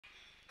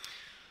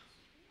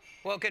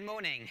Well, good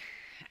morning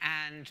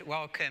and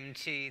welcome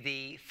to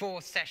the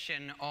fourth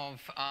session of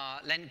our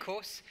Lent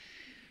course.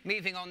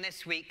 Moving on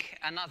this week,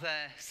 another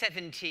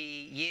 70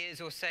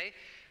 years or so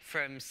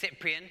from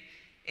Cyprian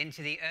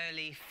into the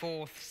early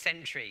 4th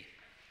century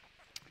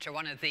to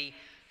one of the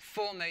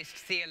foremost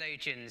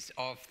theologians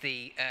of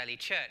the early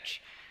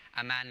church,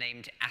 a man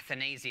named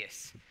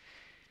Athanasius.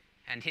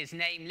 And his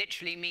name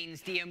literally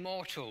means the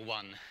immortal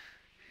one.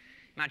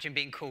 Imagine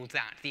being called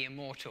that, the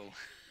immortal.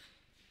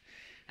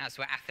 That's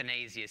what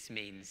Athanasius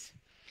means.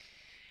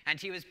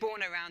 And he was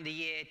born around the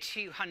year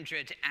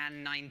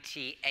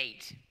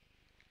 298.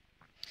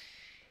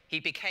 He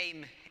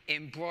became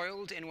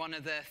embroiled in one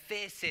of the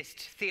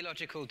fiercest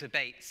theological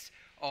debates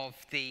of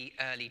the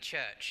early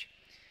church.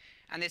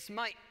 And this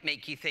might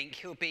make you think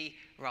he'll be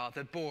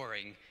rather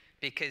boring,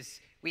 because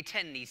we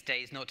tend these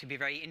days not to be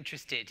very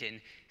interested in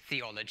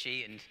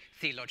theology and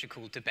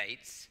theological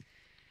debates.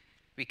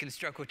 We can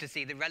struggle to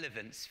see the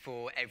relevance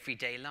for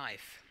everyday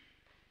life.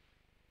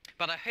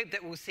 But I hope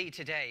that we'll see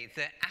today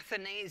that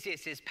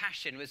Athanasius'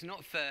 passion was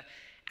not for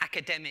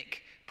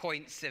academic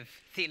points of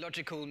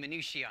theological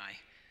minutiae,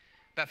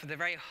 but for the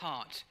very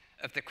heart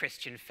of the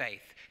Christian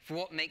faith, for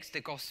what makes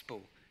the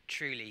gospel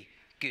truly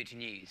good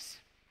news.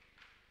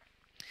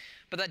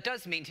 But that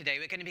does mean today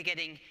we're going to be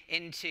getting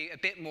into a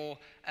bit more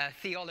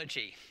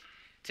theology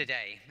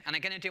today. And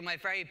I'm going to do my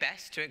very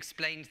best to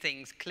explain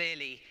things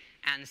clearly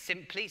and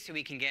simply so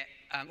we can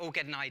all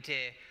get an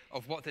idea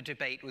of what the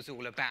debate was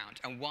all about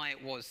and why it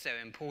was so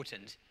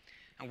important,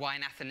 and why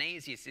in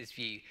Athanasius'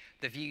 view,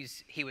 the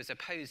views he was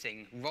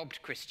opposing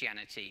robbed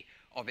Christianity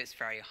of its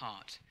very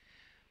heart.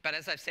 But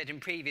as I've said in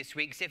previous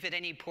weeks, if at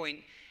any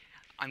point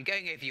I'm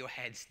going over your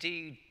heads,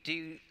 do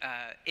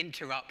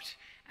interrupt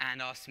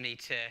and ask me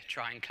to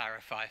try and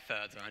clarify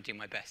further. I'll do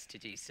my best to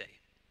do so.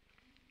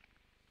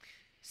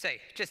 So,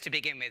 just to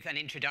begin with, an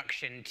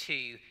introduction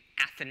to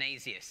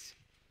Athanasius.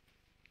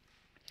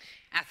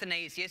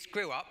 Athanasius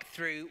grew up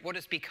through what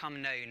has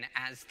become known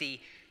as the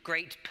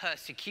Great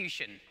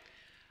Persecution,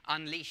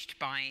 unleashed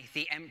by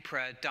the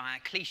Emperor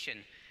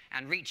Diocletian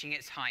and reaching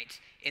its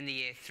height in the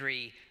year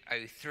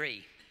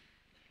 303.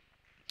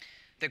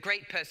 The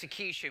Great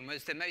Persecution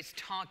was the most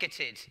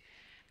targeted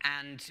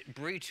and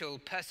brutal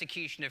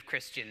persecution of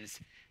Christians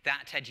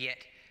that had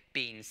yet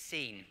been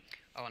seen.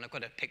 Oh, and I've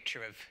got a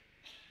photo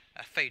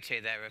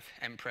there of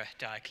Emperor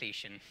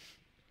Diocletian.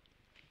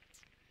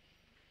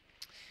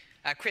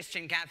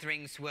 Christian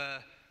gatherings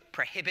were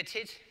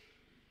prohibited,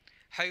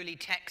 holy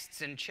texts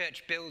and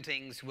church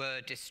buildings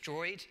were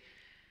destroyed,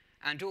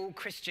 and all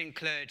Christian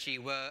clergy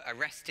were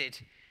arrested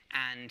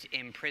and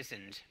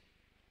imprisoned.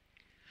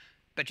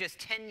 But just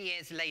 10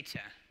 years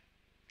later,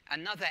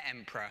 another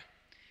emperor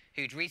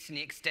who'd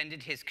recently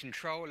extended his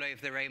control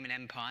over the Roman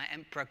Empire,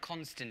 Emperor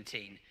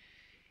Constantine,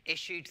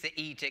 issued the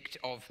Edict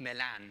of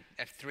Milan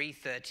of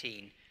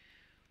 313,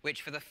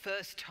 which for the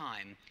first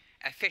time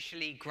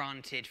officially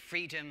granted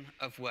freedom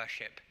of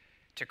worship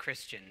to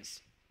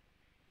Christians.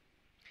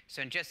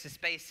 So in just the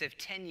space of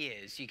 10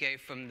 years, you go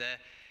from the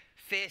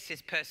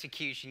fiercest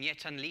persecution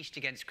yet unleashed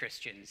against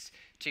Christians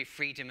to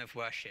freedom of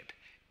worship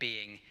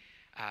being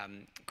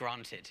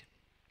granted.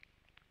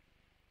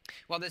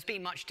 While there's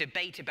been much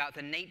debate about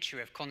the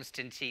nature of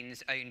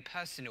Constantine's own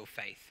personal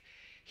faith,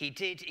 he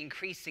did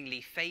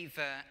increasingly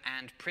favour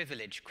and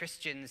privilege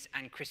Christians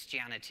and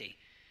Christianity,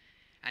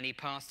 and he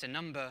passed a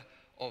number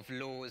of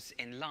laws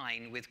in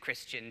line with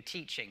Christian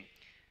teaching,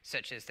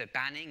 such as the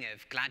banning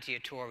of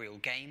gladiatorial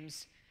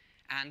games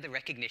and the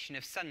recognition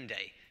of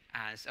Sunday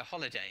as a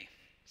holiday.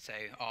 So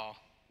our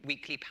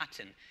weekly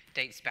pattern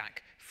dates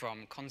back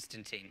from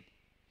Constantine.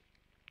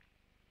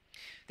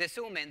 This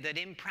all meant that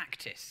in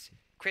practice,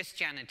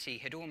 Christianity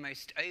had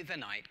almost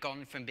overnight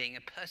gone from being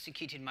a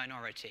persecuted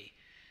minority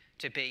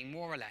to being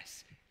more or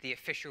less the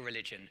official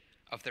religion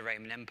of the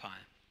Roman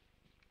Empire.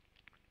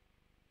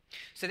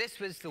 So this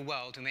was the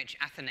world in which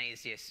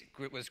Athanasius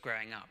was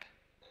growing up.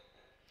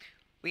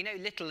 We know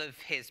little of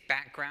his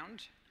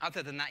background,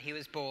 other than that he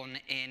was born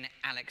in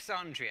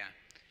Alexandria,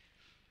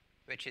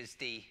 which is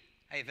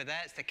over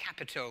there, it's the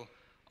capital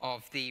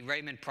of the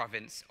Roman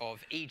province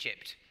of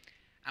Egypt,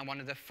 and one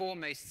of the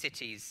foremost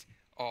cities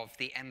of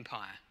the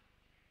empire.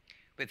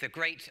 With the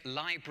great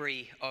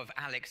library of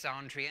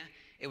Alexandria,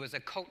 it was a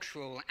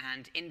cultural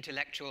and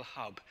intellectual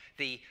hub,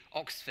 the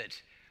Oxford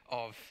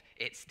of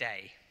its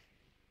day.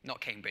 Not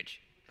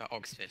Cambridge, but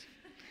Oxford.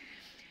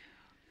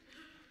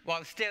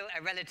 While still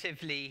a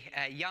relatively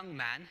young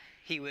man,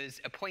 he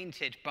was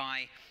appointed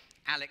by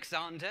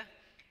Alexander,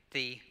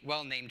 the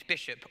well-named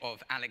Bishop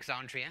of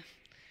Alexandria,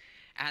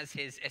 as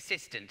his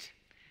assistant,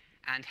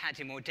 and had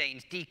him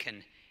ordained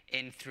deacon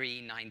in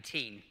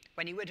 319,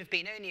 when he would have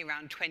been only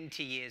around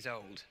 20 years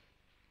old.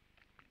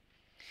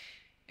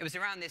 It was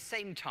around this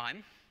same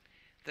time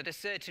that a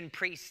certain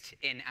priest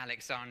in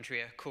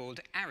Alexandria called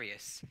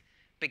Arius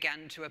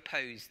began to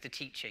oppose the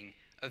teaching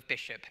of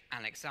Bishop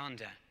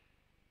Alexander.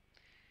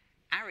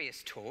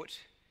 Arius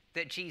taught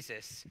that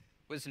Jesus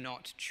was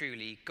not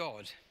truly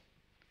God,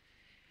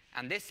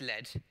 and this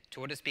led to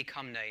what has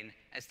become known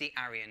as the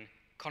Arian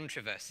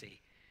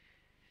controversy.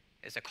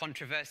 It's a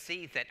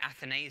controversy that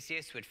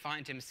Athanasius would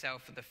find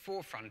himself at the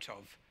forefront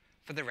of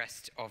for the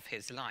rest of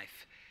his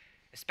life,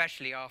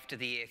 especially after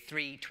the year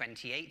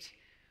 328,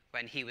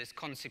 when he was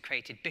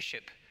consecrated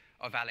bishop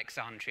of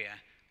Alexandria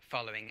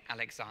following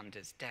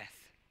Alexander's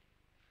death.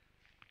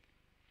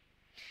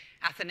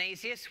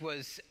 Athanasius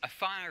was a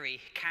fiery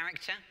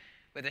character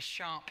with a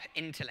sharp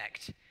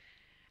intellect,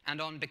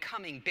 and on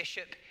becoming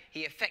bishop,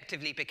 he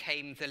effectively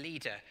became the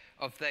leader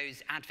of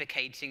those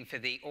advocating for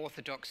the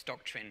orthodox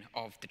doctrine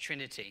of the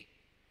Trinity.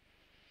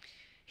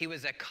 He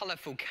was a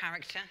colourful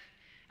character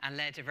and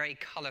led a very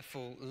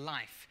colourful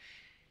life.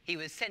 He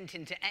was sent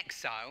into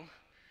exile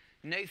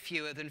no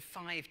fewer than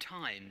 5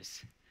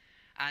 times,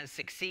 as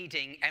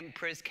succeeding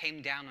emperors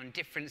came down on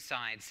different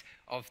sides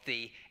of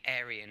the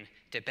Arian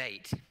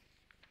debate.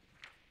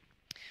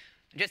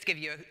 Just to give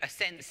you a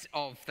sense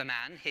of the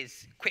man,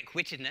 his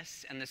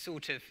quick-wittedness and the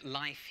sort of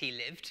life he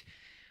lived,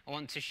 I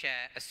want to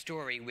share a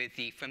story with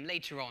you from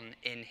later on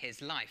in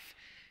his life,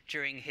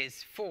 during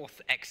his 4th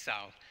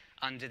exile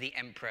under the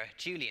Emperor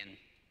Julian.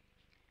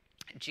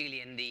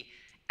 Julian the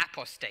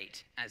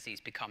Apostate, as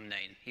he's become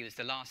known. He was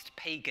the last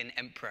pagan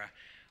emperor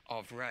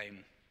of Rome.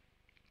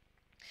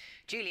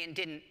 Julian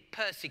didn't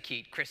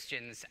persecute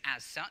Christians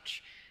as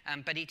such,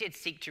 but he did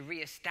seek to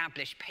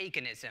re-establish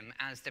paganism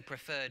as the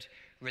preferred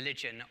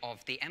religion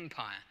of the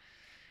empire.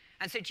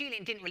 And so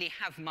Julian didn't really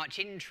have much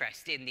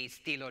interest in these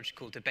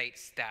theological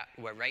debates that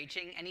were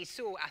raging, and he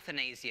saw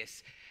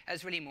Athanasius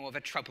as really more of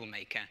a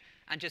troublemaker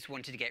and just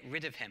wanted to get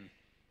rid of him.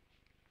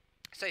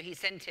 So he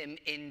sent him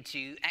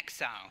into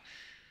exile,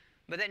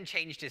 but then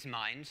changed his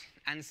mind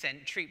and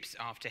sent troops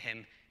after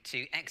him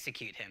to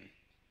execute him.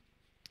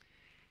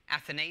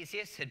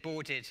 Athanasius had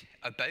boarded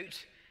a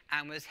boat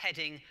and was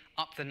heading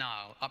up the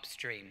Nile,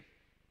 upstream.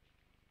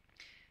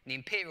 The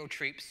imperial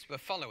troops were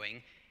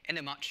following in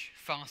a much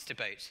faster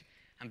boat,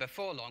 and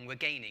before long were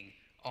gaining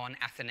on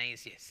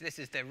Athanasius. This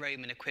is the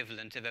Roman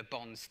equivalent of a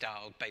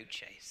Bond-style boat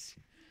chase.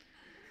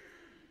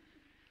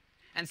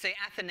 And so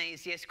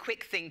Athanasius,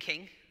 quick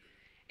thinking,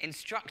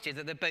 instructed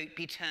that the boat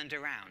be turned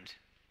around.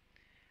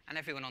 And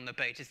everyone on the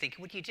boat is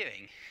thinking, what are you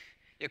doing?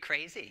 You're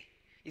crazy.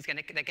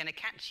 They're going to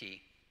catch you.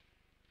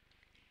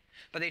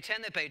 But they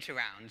turn the boat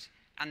around,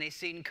 and they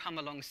soon come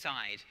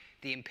alongside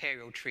the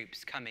imperial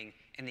troops coming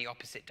in the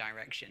opposite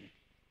direction.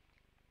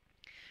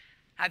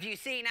 "Have you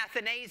seen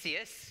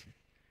Athanasius?"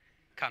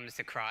 comes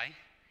the cry.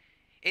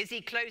 "Is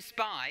he close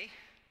by?"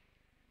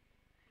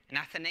 And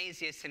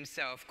Athanasius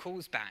himself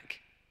calls back,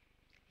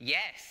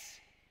 "Yes,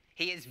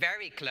 he is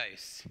very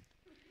close.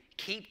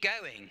 Keep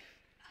going."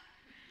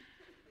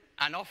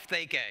 And off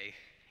they go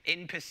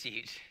in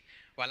pursuit,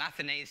 while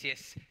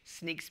Athanasius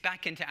sneaks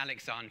back into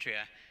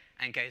Alexandria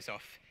and goes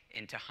off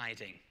into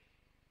hiding.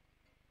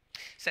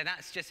 So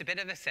that's just a bit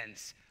of a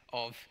sense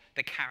of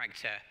the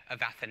character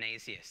of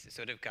Athanasius, the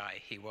sort of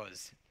guy he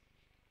was.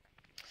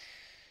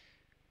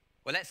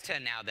 Well, let's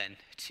turn now then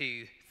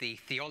to the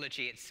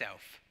theology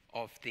itself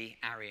of the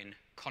Arian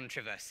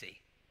controversy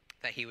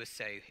that he was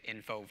so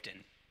involved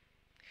in.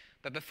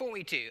 But before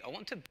we do, I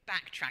want to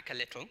backtrack a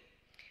little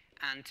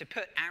and to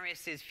put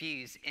Arius's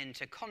views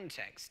into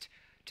context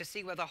to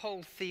see where the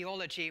whole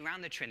theology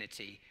around the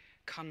Trinity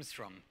comes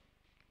from.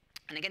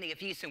 And I'm going to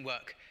give you some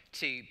work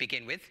to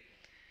begin with.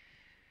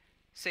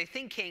 So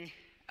thinking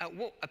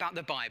about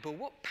the Bible,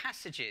 what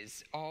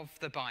passages of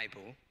the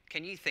Bible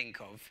can you think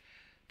of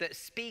that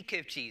speak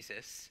of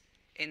Jesus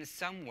in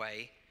some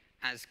way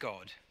as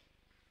God?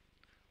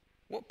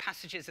 What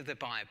passages of the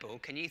Bible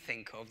can you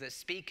think of that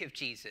speak of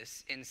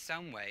Jesus in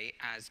some way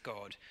as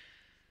God?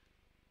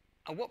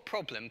 And what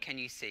problem can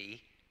you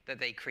see that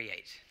they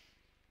create?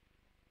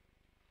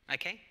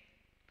 Okay?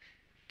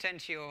 Turn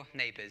to your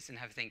neighbours and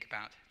have a think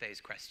about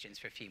those questions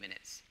for a few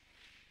minutes.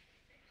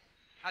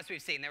 As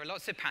we've seen, there are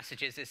lots of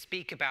passages that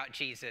speak about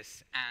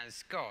Jesus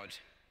as God.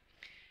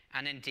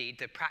 And indeed,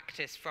 the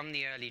practice from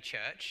the early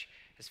church,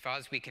 as far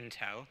as we can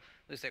tell,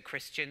 was that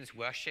Christians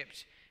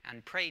worshipped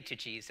and prayed to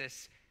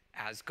Jesus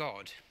as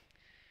God.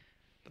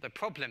 But the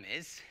problem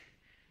is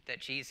that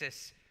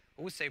Jesus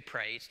also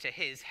prayed to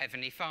his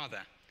heavenly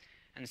Father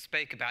and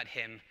spoke about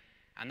him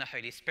and the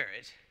Holy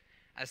Spirit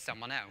as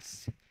someone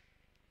else.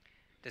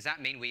 Does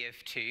that mean we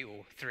have 2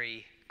 or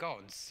 3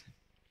 gods?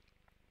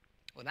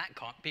 Well, that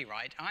can't be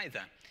right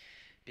either,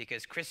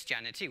 because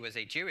Christianity was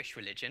a Jewish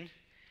religion,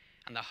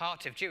 and the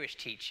heart of Jewish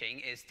teaching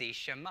is the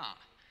Shema.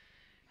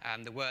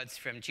 The words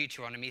from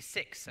Deuteronomy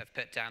 6 I've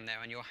put down there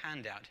on your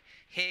handout.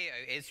 "Hear,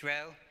 O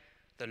Israel,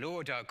 the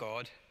Lord our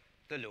God,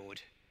 the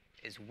Lord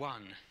is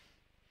one."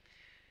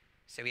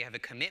 So we have a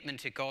commitment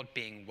to God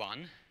being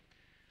one,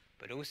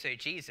 but also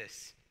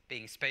Jesus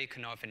being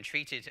spoken of and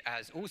treated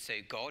as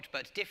also God,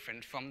 but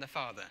different from the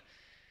Father.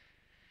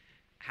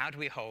 How do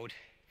we hold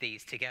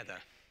these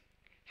together?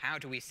 How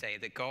do we say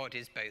that God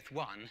is both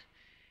one,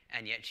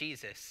 and yet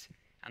Jesus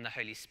and the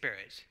Holy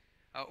Spirit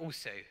are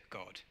also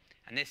God?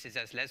 And this is,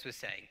 as Les was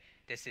saying,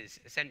 this is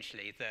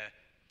essentially the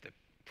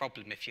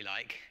problem, if you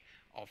like,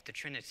 of the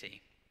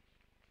Trinity.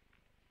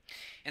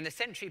 In the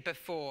century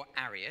before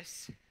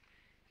Arius,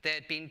 there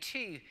had been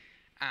 2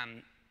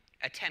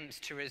 attempts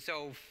to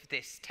resolve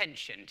this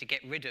tension, to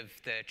get rid of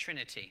the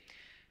Trinity,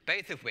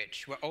 both of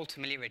which were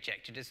ultimately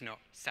rejected as not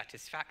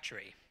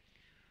satisfactory.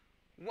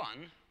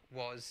 One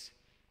was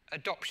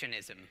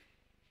adoptionism,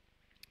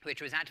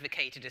 which was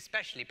advocated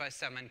especially by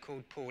someone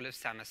called Paul of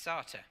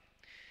Samosata.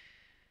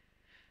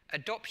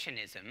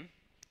 Adoptionism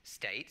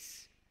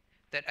states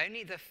that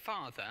only the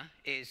Father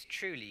is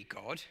truly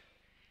God,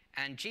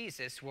 and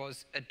Jesus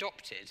was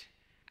adopted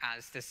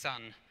as the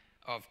Son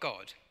of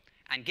God,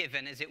 and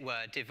given, as it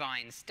were,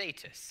 divine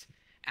status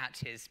at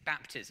his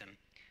baptism.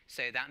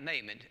 So that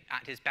moment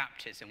at his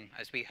baptism,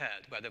 as we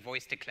heard, where the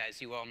voice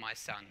declares, "You are my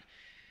Son,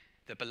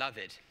 the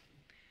beloved,"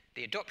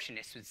 the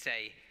adoptionists would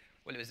say,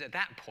 well, it was at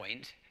that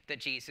point that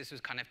Jesus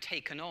was kind of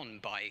taken on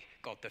by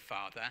God the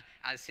Father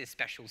as his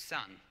special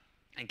son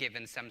and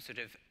given some sort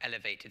of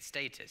elevated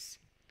status.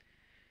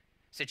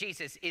 So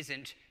Jesus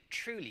isn't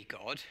truly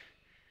God,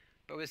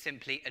 but was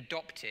simply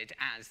adopted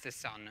as the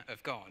Son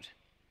of God.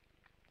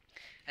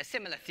 A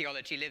similar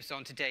theology lives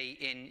on today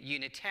in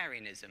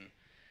Unitarianism,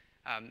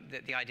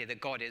 the idea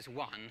that God is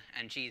one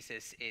and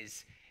Jesus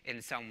is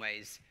in some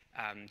ways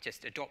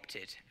just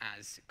adopted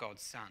as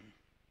God's son.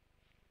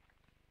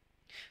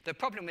 The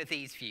problem with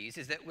these views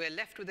is that we're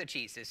left with a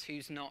Jesus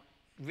who's not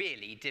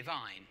really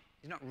divine.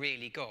 He's not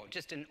really God,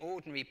 just an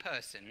ordinary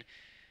person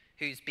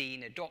who's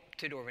been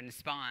adopted or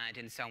inspired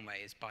in some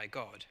ways by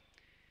God,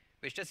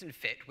 which doesn't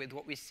fit with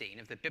what we've seen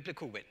of the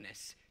biblical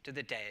witness to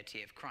the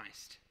deity of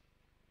Christ.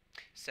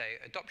 So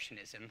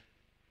adoptionism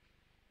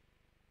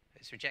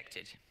is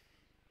rejected.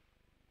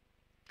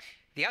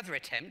 The other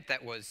attempt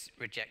that was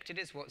rejected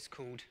is what's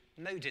called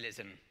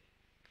modalism.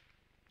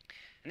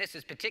 And this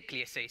was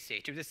particularly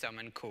associated with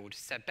someone called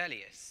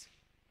Sabellius.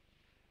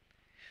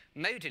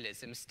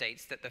 Modalism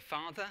states that the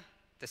Father,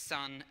 the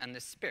Son, and the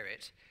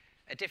Spirit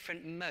are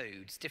different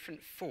modes,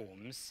 different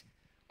forms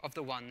of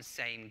the one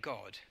same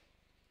God.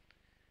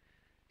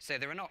 So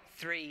there are not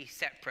three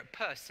separate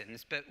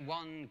persons, but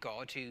one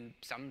God who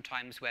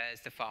sometimes wears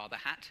the Father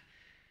hat,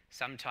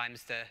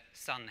 sometimes the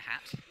Son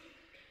hat,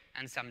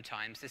 and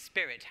sometimes the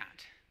Spirit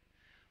hat.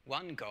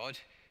 One God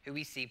who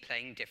we see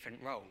playing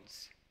different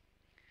roles.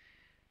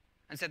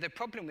 And so the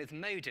problem with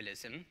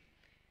modalism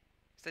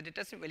is that it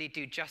doesn't really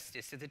do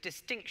justice to the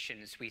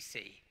distinctions we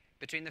see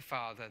between the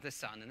Father, the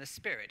Son, and the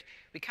Spirit.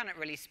 We cannot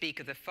really speak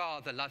of the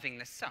Father loving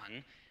the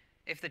Son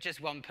if there's just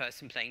one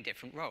person playing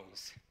different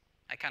roles.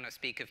 I cannot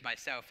speak of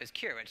myself as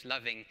curate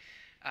loving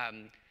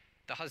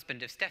the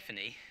husband of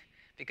Stephanie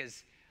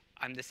because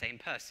I'm the same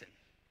person.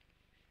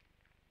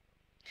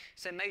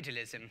 So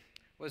modalism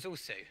was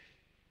also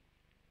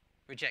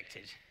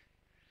rejected.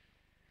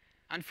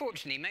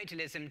 Unfortunately,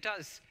 modalism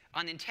does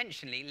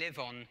unintentionally live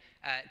on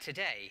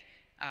today.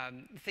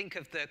 Think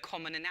of the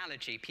common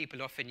analogy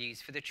people often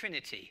use for the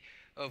Trinity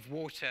of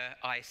water,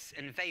 ice,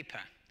 and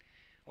vapor.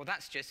 Well,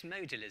 that's just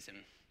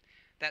modalism.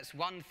 That's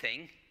one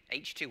thing,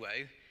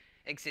 H2O,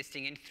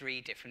 existing in three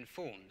different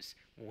forms: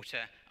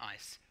 water,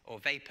 ice, or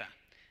vapor.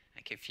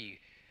 Like if you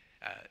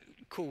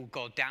cool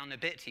God down a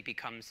bit, he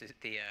becomes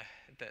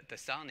the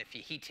sun. If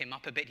you heat him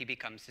up a bit, he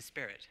becomes the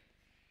Spirit.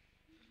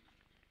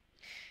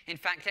 In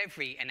fact,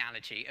 every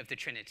analogy of the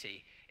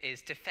Trinity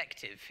is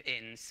defective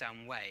in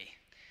some way.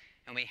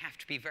 And we have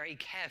to be very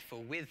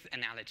careful with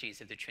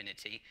analogies of the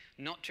Trinity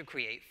not to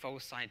create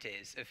false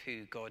ideas of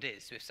who God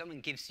is. So if someone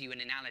gives you an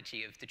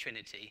analogy of the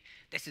Trinity,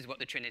 this is what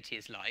the Trinity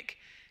is like,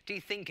 do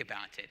think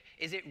about it.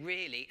 Is it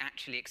really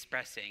actually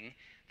expressing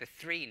the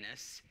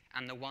threeness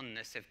and the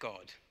oneness of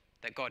God?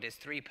 That God is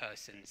three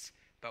persons,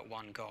 but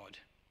one God.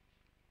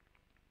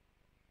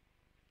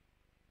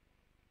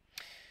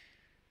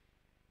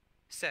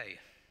 So,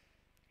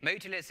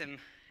 modalism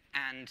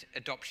and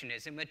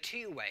adoptionism are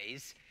two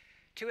ways,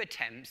 two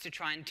attempts to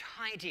try and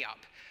tidy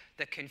up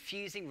the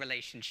confusing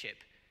relationship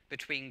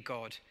between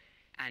God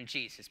and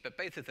Jesus, but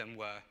both of them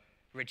were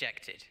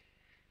rejected.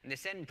 And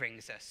this then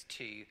brings us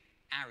to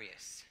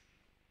Arius,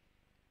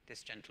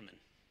 this gentleman.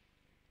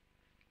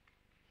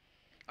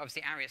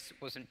 Obviously, Arius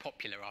wasn't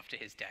popular after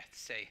his death,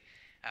 so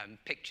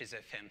pictures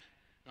of him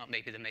not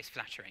maybe the most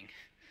flattering.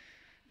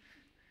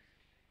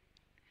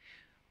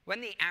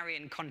 When the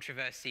Arian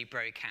controversy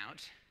broke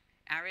out,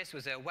 Arius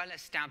was a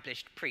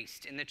well-established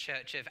priest in the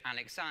Church of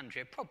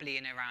Alexandria, probably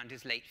in around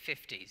his late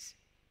 50s.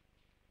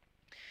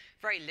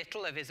 Very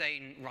little of his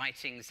own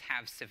writings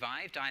have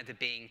survived, either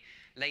being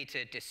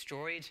later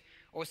destroyed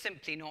or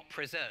simply not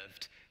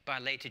preserved by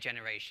later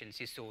generations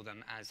who saw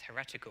them as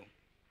heretical.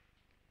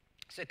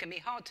 So it can be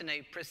hard to know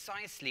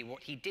precisely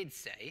what he did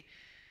say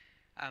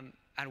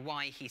and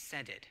why he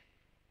said it.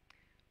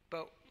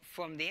 But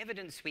from the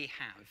evidence we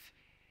have,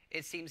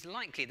 it seems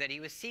likely that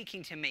he was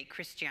seeking to make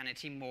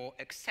Christianity more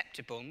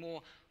acceptable,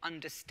 more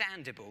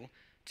understandable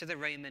to the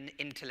Roman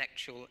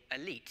intellectual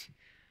elite.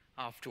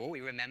 After all,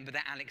 we remember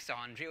that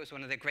Alexandria was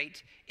one of the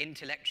great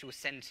intellectual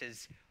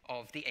centers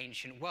of the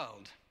ancient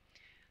world.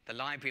 The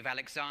Library of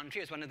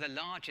Alexandria is one of the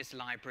largest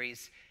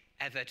libraries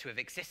ever to have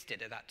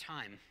existed at that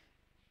time.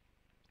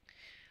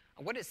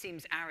 And what it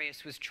seems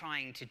Arius was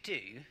trying to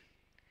do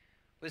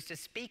was to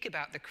speak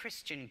about the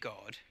Christian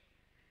God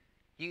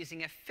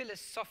using a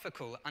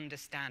philosophical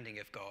understanding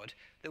of God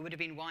that would have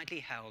been widely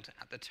held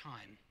at the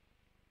time.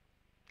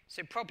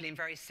 So probably in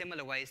very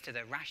similar ways to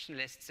the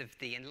rationalists of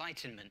the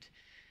Enlightenment,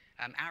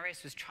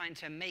 Arius was trying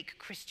to make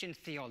Christian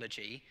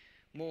theology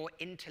more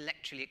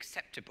intellectually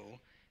acceptable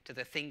to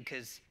the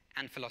thinkers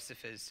and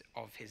philosophers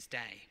of his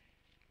day.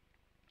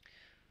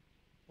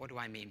 What do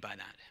I mean by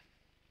that?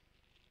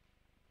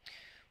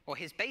 Well,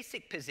 his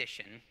basic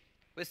position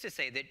was to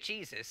say that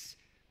Jesus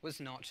was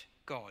not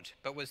God,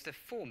 but was the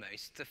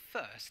foremost, the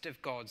first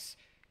of God's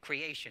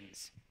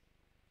creations.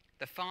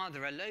 The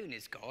Father alone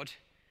is God,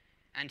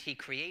 and he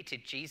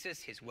created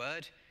Jesus, his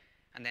word,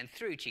 and then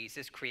through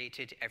Jesus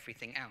created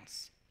everything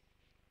else.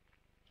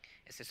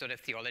 It's the sort of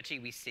theology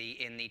we see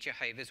in the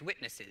Jehovah's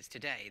Witnesses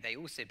today. They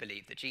also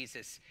believe that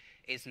Jesus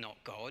is not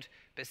God,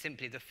 but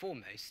simply the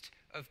foremost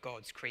of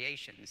God's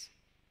creations.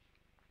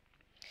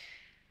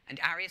 And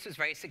Arius was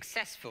very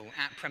successful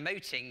at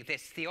promoting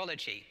this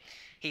theology.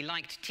 He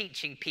liked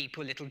teaching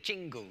people little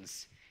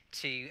jingles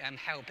to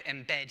help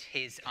embed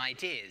his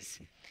ideas.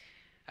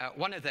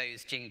 One of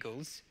those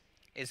jingles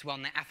is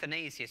one that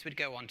Athanasius would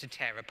go on to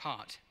tear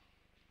apart.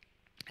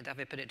 And have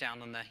I put it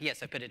down on the...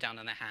 Yes, I put it down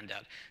on the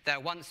handout. There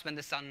once when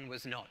the sun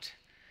was not.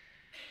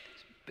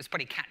 It's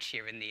probably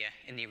catchier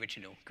in the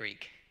original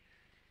Greek.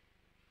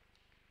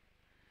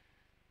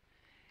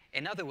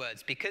 In other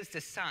words, because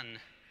the Son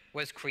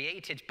was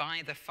created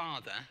by the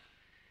Father,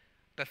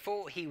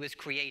 before he was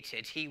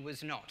created, he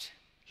was not.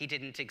 He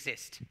didn't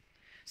exist.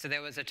 So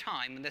there was a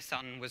time when the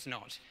Son was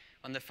not,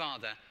 when the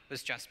Father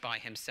was just by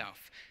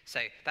himself. So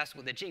that's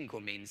what the jingle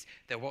means.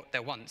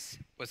 There once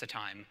was a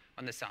time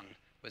when the Son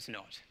was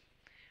not.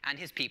 And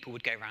his people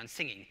would go around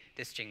singing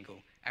this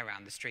jingle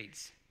around the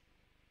streets.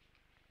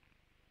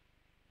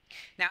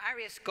 Now,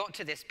 Arius got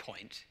to this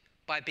point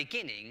by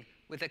beginning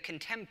with a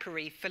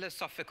contemporary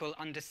philosophical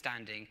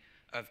understanding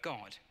of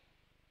God.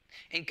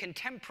 In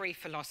contemporary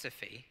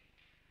philosophy,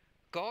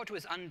 God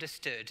was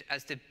understood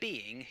as the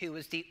being who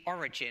was the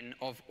origin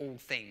of all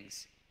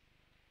things.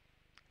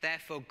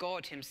 Therefore,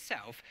 God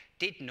himself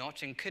did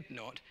not and could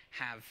not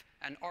have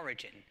an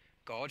origin.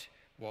 God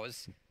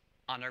was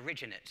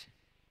unoriginate.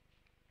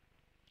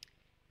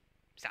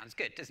 Sounds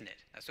good, doesn't it?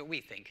 That's what we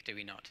think, do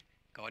we not?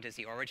 God is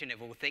the origin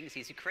of all things.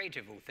 He's the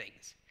creator of all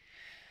things.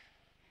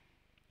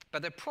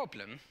 But the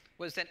problem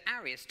was that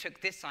Arius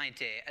took this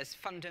idea as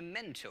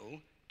fundamental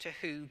to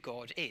who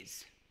God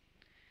is.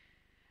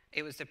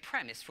 It was the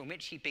premise from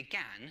which he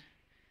began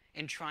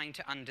in trying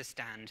to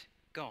understand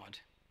God.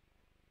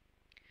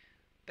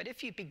 But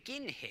if you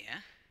begin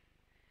here,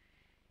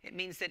 it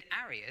means that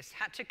Arius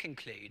had to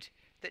conclude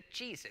that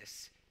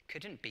Jesus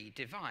couldn't be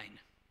divine.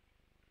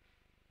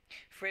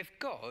 For if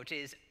God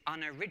is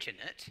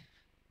unoriginate,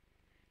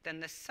 then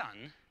the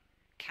Son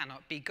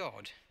cannot be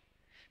God,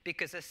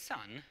 because a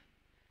son,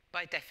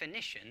 by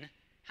definition,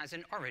 has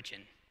an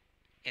origin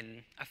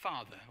in a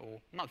father or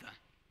mother.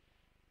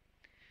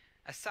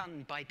 A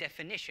son, by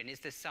definition, is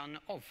the son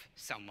of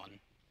someone.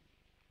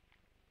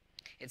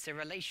 It's a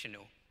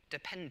relational,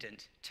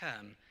 dependent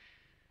term.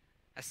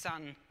 A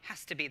son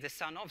has to be the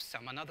son of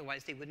someone,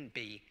 otherwise they wouldn't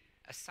be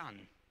a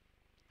son.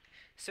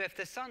 So if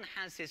the Son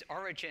has his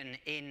origin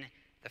in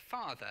the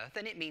Father,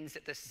 then it means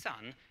that the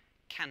Son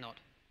cannot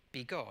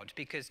be God,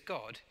 because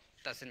God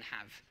doesn't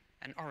have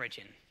an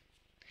origin.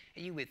 Are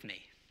you with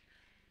me?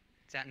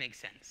 Does that make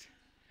sense?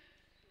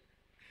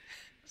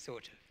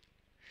 Sort of.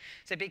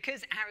 So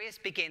because Arius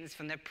begins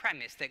from the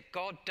premise that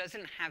God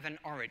doesn't have an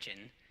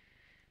origin,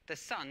 the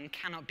Son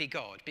cannot be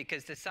God,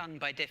 because the Son,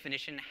 by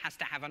definition, has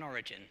to have an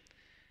origin.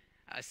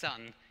 A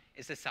son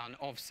is the son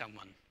of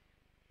someone.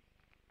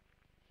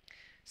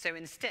 So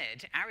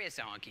instead, Arius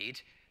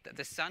argued that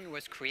the Son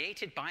was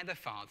created by the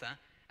Father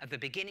at the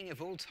beginning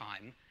of all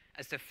time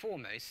as the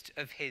foremost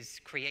of his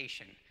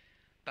creation,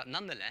 but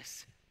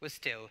nonetheless was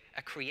still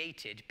a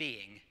created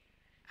being.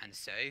 And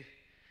so,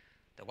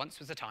 there once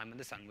was a time when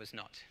the Son was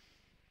not.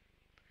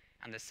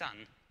 And the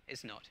Son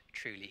is not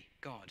truly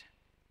God.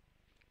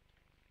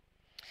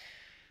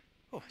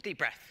 Oh, deep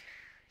breath.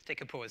 Let's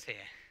take a pause here.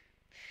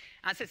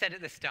 As I said at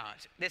the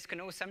start, this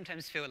can all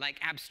sometimes feel like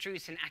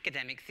abstruse and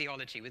academic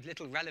theology with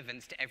little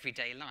relevance to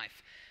everyday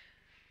life.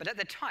 But at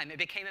the time, it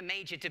became a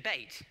major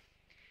debate,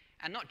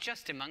 and not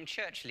just among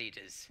church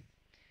leaders.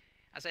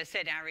 As I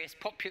said, Arius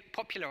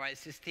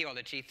popularized his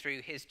theology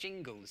through his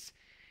jingles,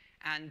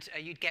 and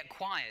you'd get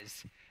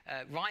choirs,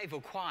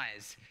 rival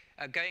choirs,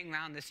 going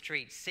around the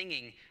streets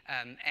singing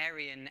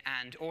Arian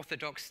and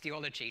Orthodox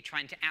theology,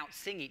 trying to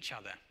out-sing each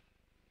other.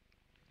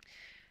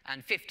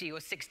 And 50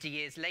 or 60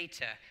 years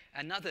later,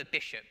 another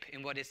bishop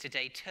in what is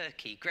today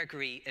Turkey,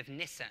 Gregory of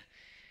Nyssa,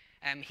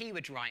 he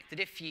would write that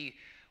if you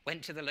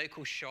went to the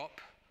local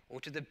shop or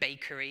to the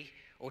bakery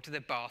or to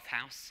the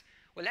bathhouse,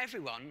 well,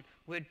 everyone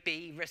would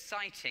be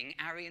reciting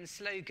Arian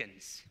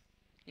slogans.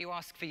 You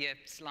ask for your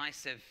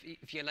slice of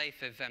your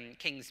loaf of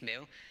King's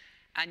Meal,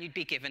 and you'd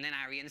be given an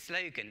Arian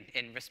slogan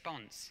in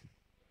response.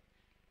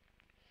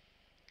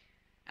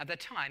 At the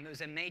time, it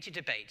was a major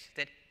debate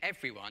that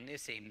everyone, it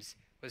seems,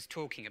 was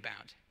talking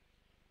about.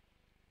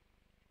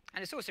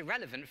 And it's also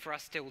relevant for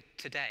us still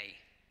today.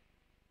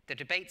 The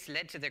debates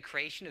led to the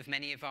creation of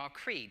many of our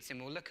creeds, and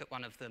we'll look at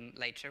one of them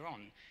later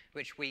on,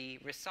 which we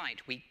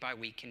recite week by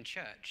week in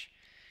church.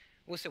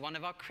 Also, one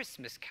of our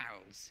Christmas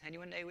carols.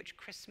 Anyone know which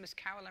Christmas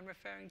carol I'm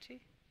referring to?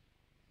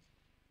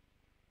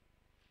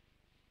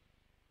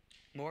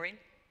 Maureen?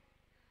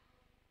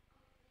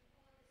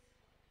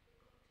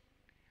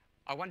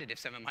 I wondered if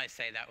someone might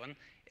say that one.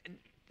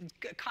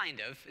 Kind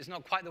of. It's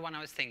not quite the one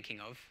I was thinking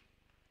of.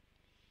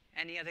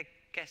 Any other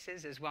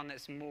guesses? There's one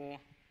that's more,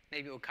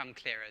 maybe it will come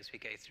clearer as we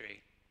go through.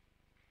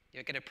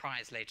 You'll get a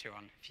prize later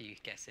on if you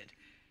guess it.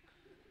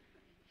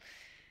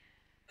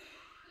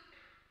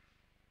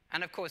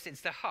 And of course,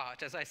 it's the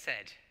heart, as I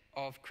said,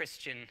 of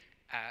Christian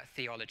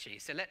theology.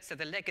 So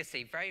the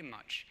legacy very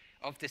much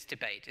of this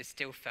debate is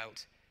still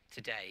felt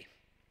today.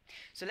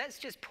 So let's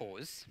just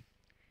pause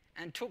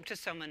and talk to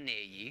someone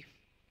near you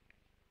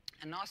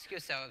and ask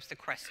yourselves the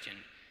question,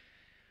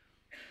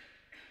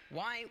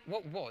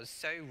 what was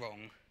so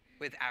wrong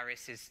with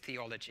Arius'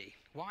 theology?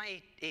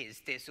 Why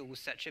is this all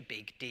such a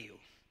big deal?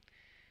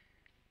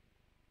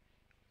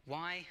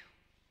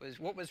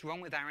 What was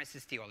wrong with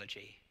Arius'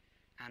 theology,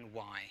 and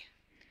why?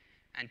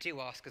 And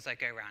do ask as I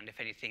go around if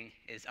anything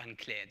is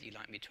unclear that you'd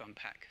like me to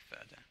unpack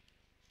further.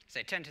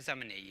 So turn to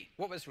someone near you.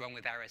 What was wrong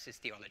with Arius'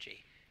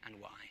 theology, and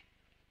why?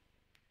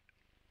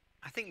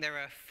 I think there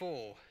are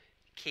 4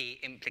 key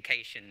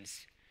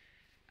implications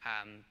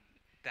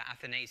that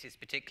Athanasius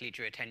particularly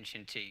drew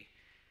attention to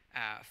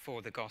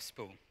for the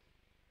gospel.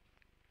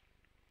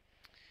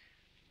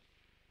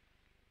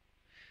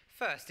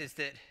 First is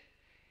that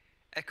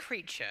a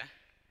creature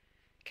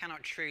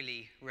cannot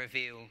truly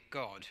reveal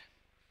God.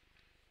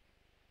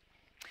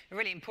 A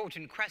really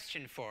important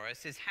question for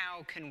us is,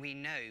 how can we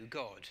know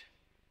God?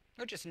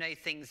 Not just know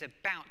things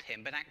about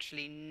him, but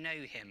actually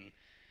know him.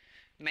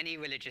 Many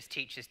religious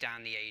teachers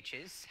down the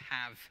ages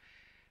have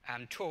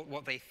taught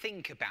what they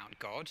think about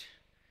God.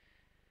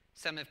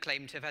 Some have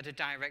claimed to have had a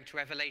direct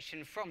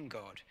revelation from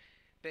God.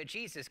 But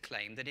Jesus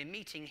claimed that in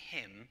meeting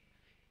him,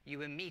 you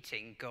were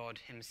meeting God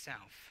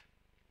himself.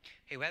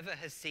 Whoever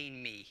has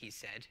seen me, he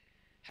said,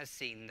 has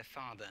seen the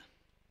Father.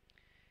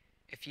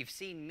 If you've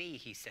seen me,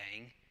 he's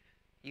saying,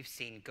 you've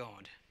seen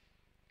God.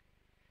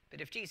 But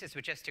if Jesus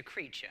were just a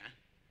creature,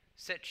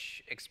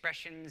 such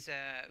expressions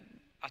are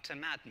utter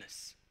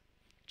madness.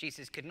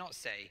 Jesus could not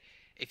say,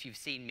 if you've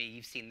seen me,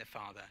 you've seen the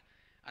Father,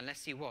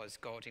 unless he was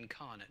God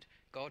incarnate,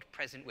 God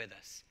present with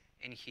us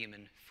in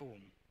human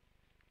form.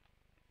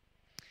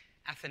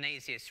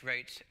 Athanasius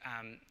wrote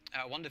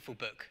a wonderful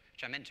book,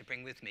 which I meant to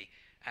bring with me,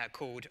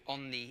 called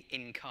On the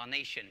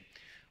Incarnation,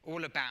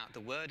 all about the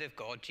Word of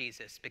God,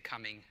 Jesus,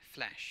 becoming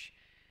flesh.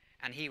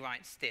 And he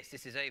writes this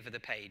is over the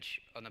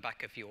page on the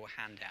back of your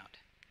handout.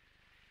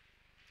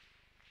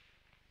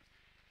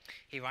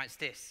 He writes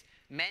this: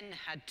 men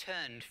had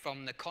turned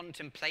from the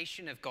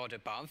contemplation of God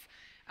above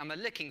and were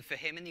looking for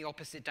him in the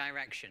opposite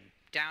direction,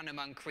 down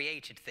among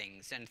created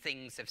things and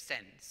things of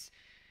sense.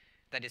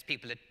 That is,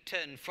 people had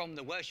turned from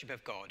the worship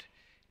of God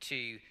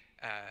to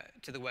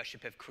the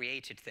worship of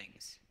created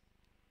things.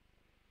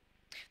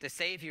 The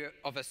Saviour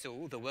of us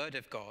all, the Word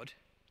of God,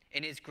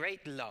 in his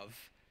great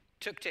love,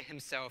 took to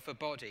himself a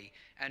body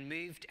and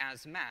moved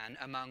as man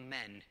among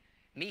men,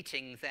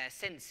 meeting their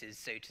senses,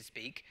 so to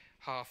speak,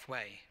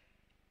 halfway.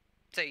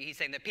 So he's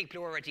saying that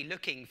people are already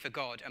looking for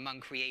God among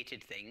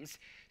created things.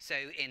 So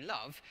in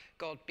love,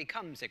 God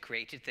becomes a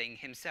created thing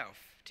himself,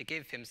 to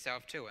give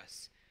himself to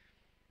us.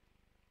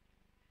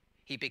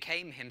 He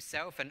became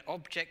himself an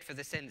object for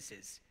the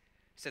senses,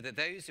 so that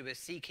those who are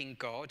seeking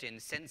God in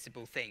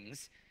sensible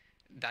things,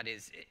 that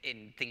is,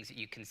 in things that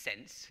you can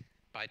sense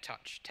by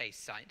touch,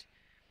 taste, sight,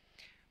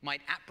 might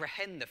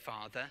apprehend the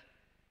Father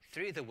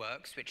through the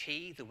works which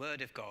he, the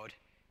Word of God,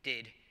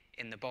 did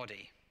in the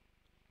body.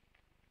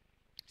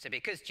 So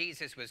because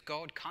Jesus was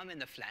God come in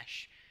the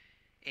flesh,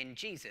 in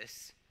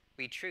Jesus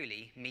we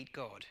truly meet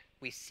God.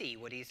 We see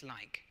what he's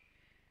like.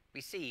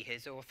 We see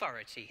his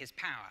authority, his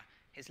power,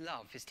 his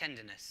love, his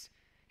tenderness,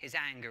 his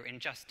anger,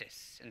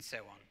 injustice, and so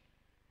on.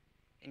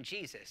 In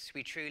Jesus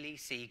we truly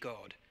see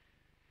God.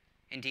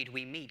 Indeed,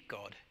 we meet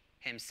God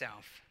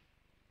himself.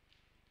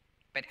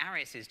 But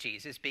Arius'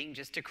 Jesus, being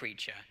just a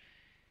creature,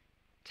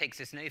 takes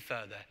us no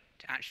further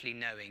to actually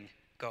knowing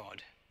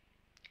God.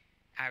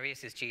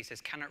 Arius' Jesus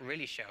cannot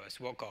really show us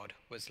what God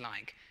was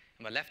like,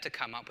 and we're left to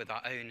come up with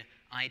our own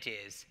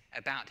ideas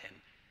about him.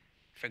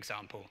 For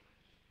example,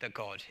 that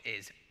God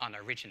is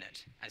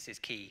unoriginate as his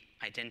key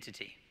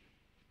identity.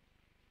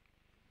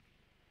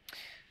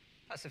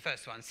 That's the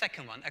first one.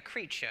 Second one, a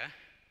creature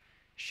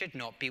should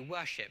not be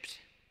worshipped.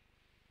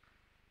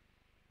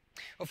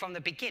 Well, from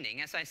the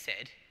beginning, as I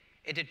said,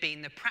 it had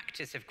been the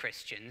practice of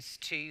Christians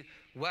to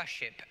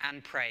worship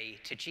and pray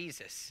to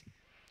Jesus.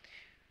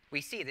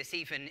 We see this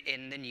even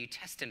in the New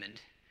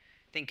Testament.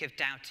 Think of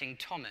doubting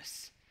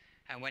Thomas,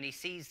 and when he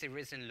sees the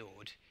risen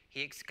Lord,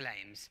 he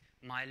exclaims,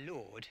 "My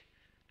Lord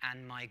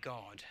and my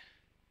God."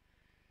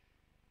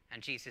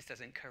 And Jesus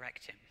doesn't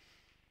correct him.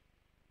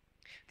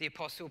 The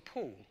Apostle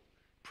Paul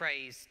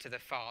prays to the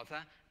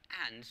Father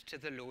and to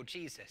the Lord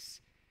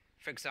Jesus.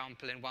 For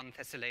example, in 1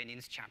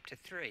 Thessalonians chapter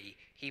 3,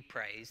 he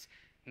prays,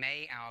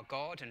 May our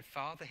God and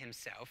Father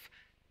himself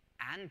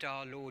and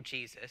our Lord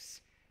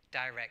Jesus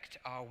direct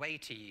our way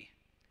to you.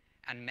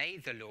 And may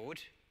the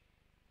Lord,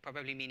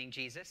 probably meaning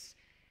Jesus,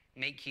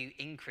 make you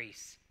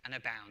increase and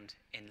abound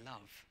in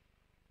love.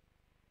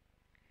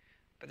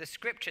 But the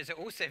scriptures are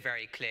also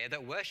very clear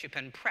that worship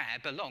and prayer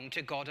belong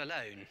to God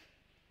alone.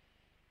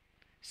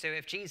 So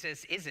if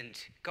Jesus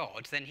isn't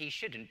God, then he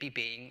shouldn't be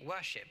being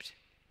worshipped.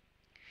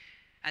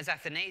 As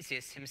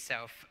Athanasius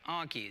himself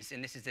argues,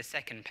 and this is the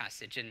second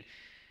passage, and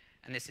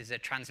this is a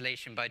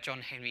translation by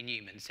John Henry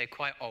Newman, so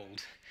quite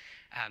old,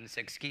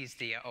 so excuse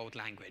the old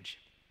language.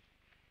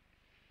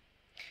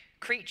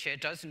 Creature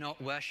does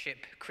not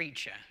worship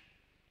creature,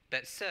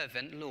 but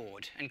servant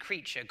Lord, and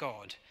creature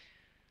God.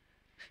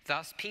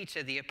 Thus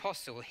Peter the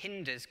apostle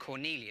hinders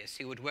Cornelius,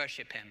 who would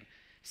worship him,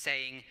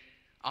 saying,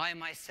 I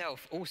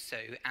myself also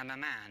am a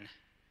man.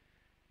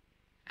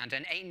 And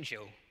an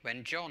angel,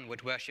 when John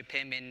would worship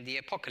him in the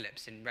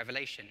Apocalypse, in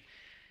Revelation,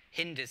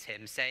 hinders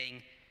him,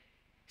 saying,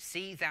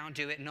 See thou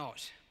do it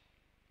not,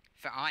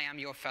 for I am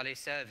your fellow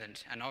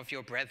servant, and of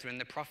your brethren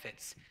the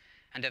prophets,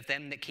 and of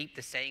them that keep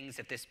the sayings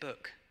of this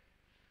book.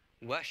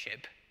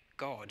 Worship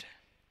God.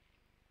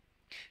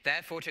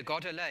 Therefore to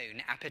God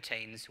alone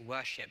appertains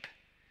worship.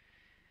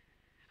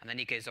 And then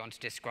he goes on to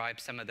describe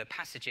some of the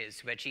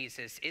passages where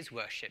Jesus is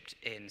worshipped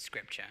in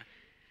Scripture,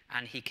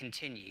 and he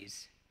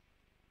continues,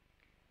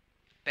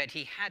 But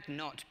he had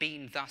not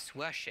been thus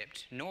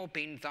worshipped, nor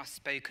been thus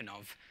spoken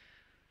of,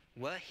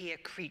 were he a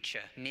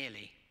creature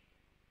merely.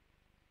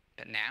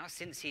 But now,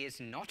 since he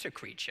is not a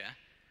creature,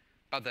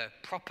 but the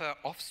proper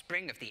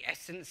offspring of the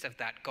essence of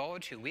that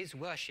God who is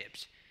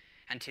worshipped,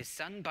 and his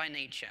Son by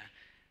nature,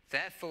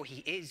 therefore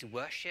he is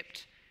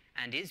worshipped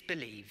and is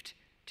believed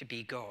to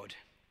be God.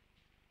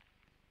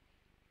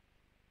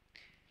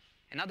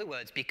 In other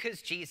words,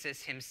 because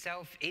Jesus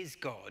himself is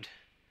God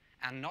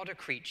and not a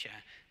creature,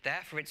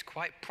 therefore it's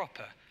quite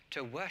proper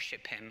to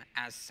worship him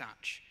as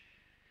such.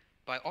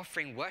 By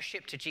offering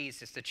worship to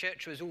Jesus, the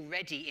church was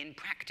already in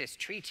practice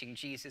treating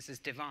Jesus as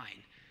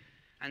divine.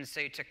 And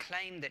so to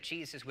claim that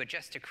Jesus were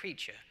just a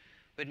creature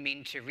would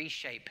mean to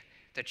reshape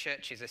the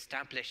church's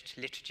established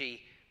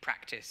liturgy,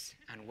 practice,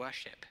 and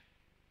worship.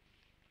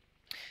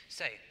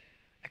 So,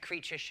 a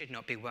creature should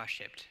not be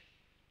worshipped.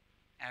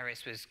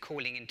 Arius was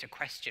calling into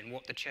question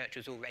what the church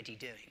was already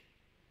doing.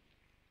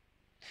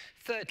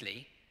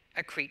 Thirdly,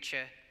 a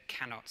creature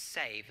cannot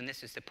save, and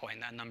this is the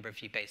point that a number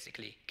of you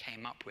basically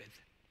came up with.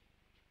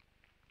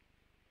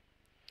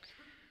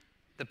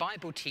 The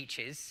Bible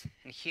teaches,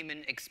 and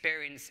human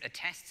experience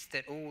attests,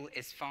 that all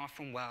is far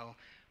from well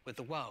with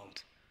the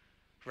world.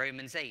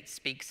 Romans 8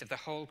 speaks of the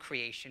whole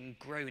creation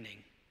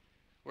groaning.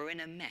 We're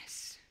in a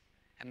mess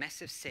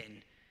of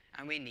sin,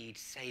 and we need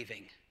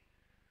saving.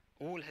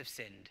 All have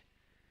sinned,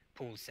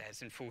 Paul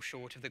says, and fall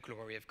short of the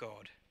glory of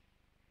God.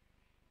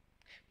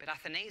 But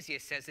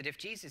Athanasius says that if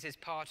Jesus is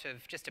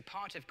just a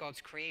part of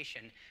God's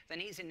creation, then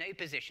he's in no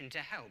position to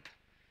help,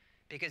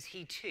 because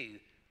he too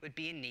would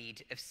be in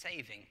need of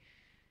saving.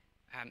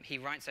 He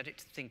writes, I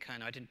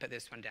didn't put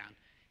this one down.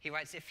 He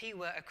writes, if he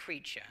were a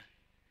creature,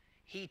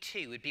 he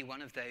too would be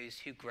one of those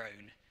who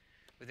groan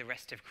with the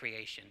rest of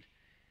creation,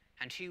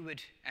 and who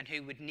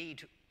would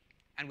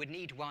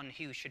need one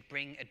who should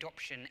bring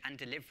adoption and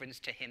deliverance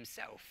to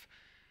himself,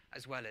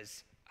 as well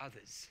as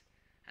others.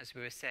 As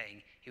we were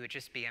saying, he would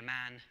just be a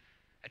man,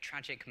 a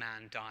tragic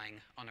man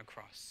dying on a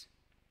cross.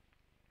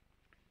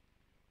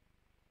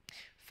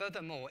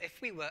 Furthermore,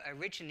 if we were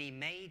originally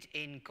made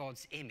in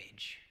God's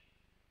image,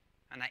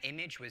 and that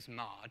image was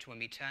marred when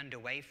we turned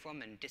away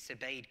from and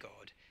disobeyed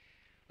God,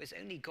 it was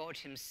only God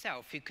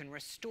himself who can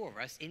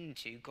restore us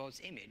into God's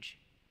image.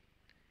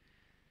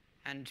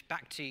 And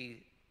back to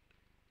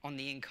on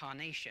the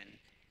incarnation,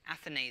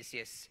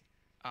 Athanasius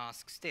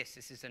asks this.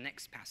 This is the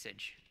next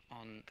passage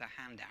on the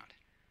handout.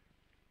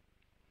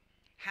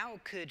 How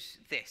could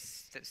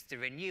this, that's the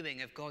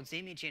renewing of God's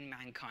image in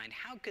mankind,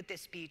 how could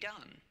this be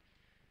done?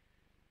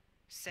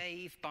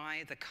 Save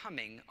by the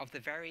coming of the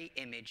very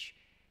image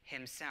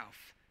himself,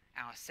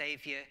 our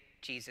Saviour,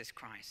 Jesus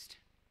Christ.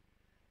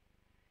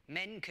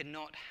 Men could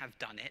not have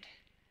done it,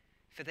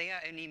 for they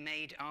are only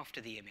made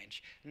after the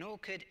image, nor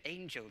could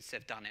angels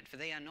have done it, for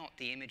they are not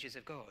the images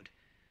of God.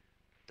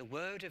 The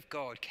Word of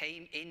God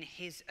came in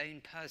his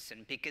own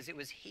person, because it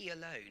was he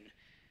alone,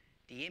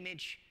 the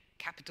image,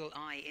 capital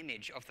I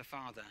image of the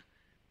Father,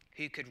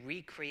 who could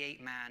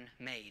recreate man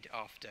made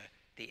after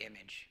the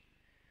image.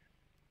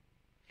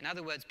 In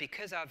other words,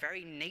 because our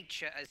very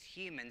nature as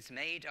humans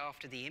made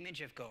after the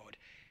image of God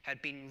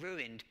had been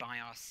ruined by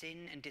our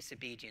sin and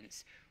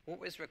disobedience, what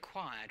was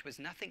required was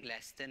nothing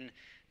less than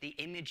the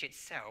image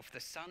itself, the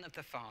Son of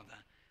the Father,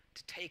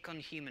 to take on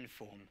human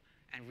form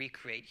and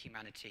recreate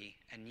humanity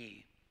anew.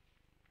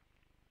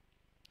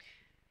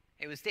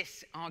 It was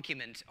this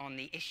argument on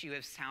the issue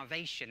of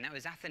salvation that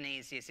was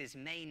Athanasius'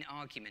 main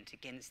argument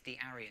against the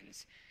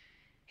Arians.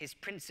 His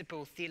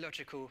principal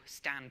theological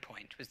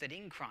standpoint was that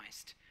in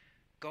Christ,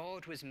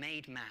 God was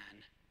made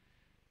man,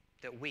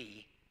 that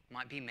we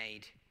might be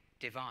made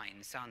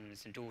divine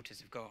sons and daughters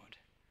of God.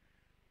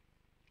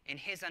 In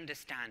his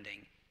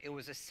understanding, it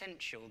was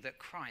essential that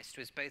Christ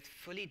was both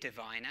fully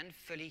divine and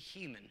fully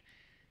human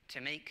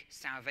to make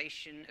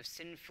salvation of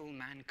sinful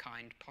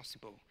mankind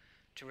possible,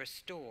 to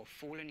restore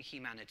fallen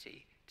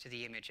humanity to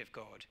the image of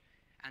God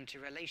and to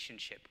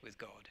relationship with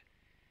God.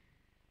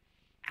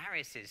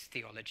 Arius'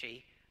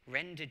 theology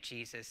rendered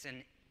Jesus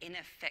an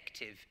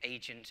ineffective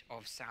agent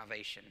of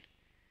salvation.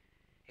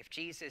 If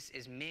Jesus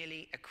is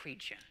merely a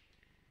creature,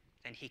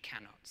 then he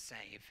cannot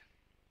save.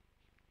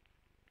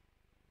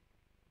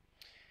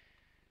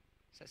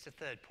 So that's the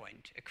third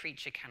point. A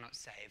creature cannot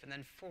save. And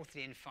then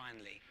fourthly and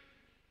finally,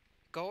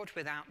 God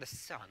without the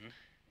Son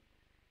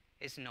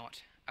is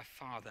not a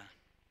father.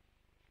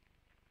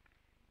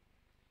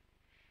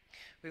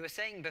 We were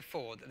saying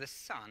before that the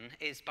Son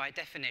is by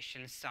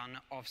definition son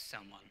of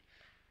someone.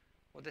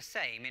 Well, the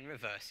same in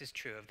reverse is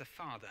true of the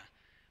Father.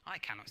 I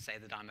cannot say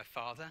that I'm a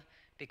father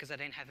because I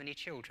don't have any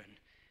children.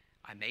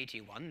 I may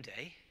do one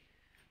day,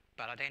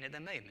 but I don't at the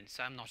moment,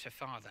 so I'm not a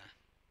father.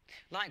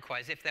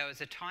 Likewise, if there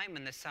was a time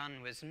when the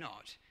Son was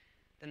not,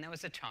 then there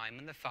was a time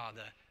when the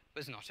Father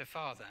was not a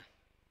father.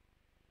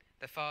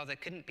 The Father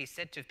couldn't be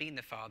said to have been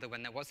the Father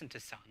when there wasn't a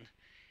Son,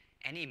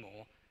 any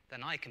more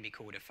than I can be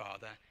called a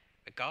father,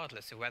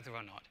 regardless of whether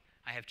or not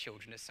I have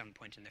children at some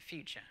point in the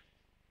future.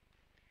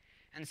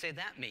 And so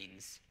that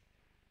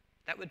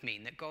would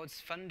mean that God's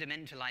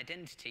fundamental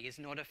identity is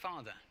not a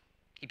father.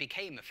 He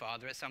became a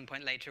father at some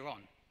point later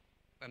on,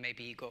 or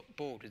maybe he got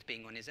bored with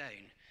being on his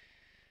own.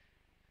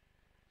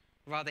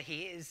 Rather,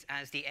 he is,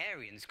 as the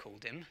Arians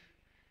called him,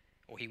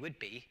 or he would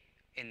be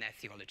in their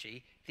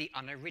theology, the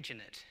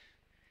unoriginate,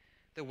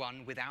 the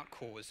one without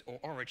cause or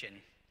origin.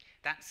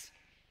 That's,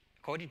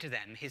 according to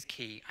them, his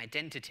key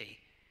identity.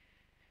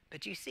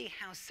 But do you see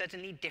how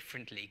suddenly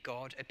differently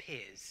God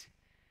appears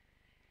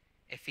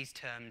if he's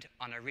termed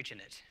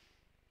unoriginate?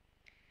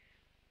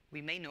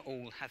 We may not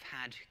all have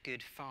had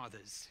good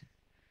fathers.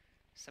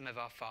 Some of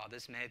our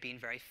fathers may have been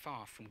very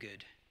far from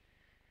good.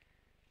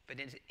 But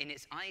in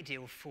its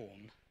ideal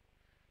form,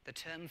 the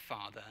term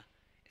father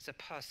is a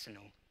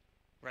personal,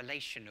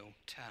 relational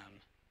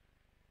term.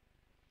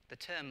 The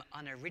term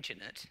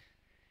unoriginate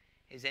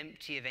is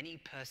empty of any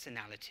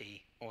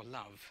personality or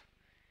love.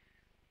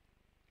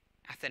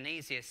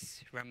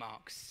 Athanasius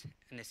remarks,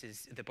 and this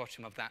is at the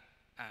bottom of that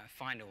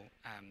final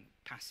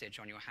passage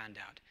on your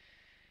handout,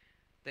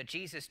 that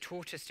Jesus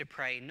taught us to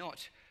pray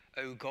not,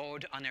 O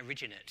God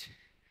unoriginate,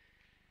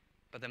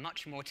 but the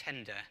much more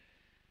tender,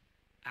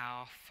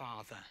 Our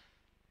Father,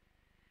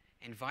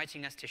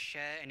 inviting us to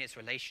share in his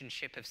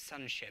relationship of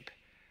sonship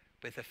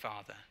with the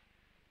Father.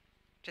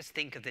 Just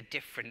think of the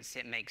difference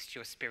it makes to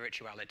your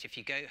spirituality if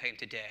you go home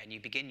today and you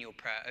begin your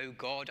prayer, O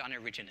God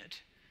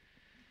unoriginate,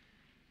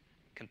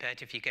 compared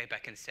to if you go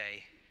back and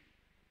say,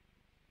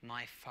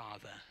 my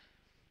Father.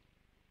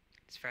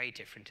 It's very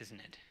different, isn't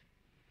it?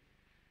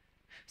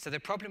 So the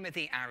problem with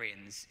the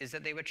Arians is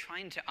that they were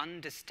trying to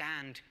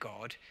understand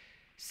God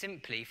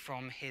simply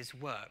from his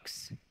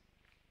works.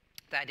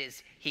 That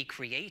is, he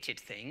created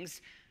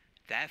things,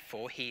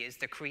 therefore he is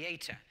the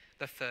creator,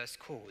 the first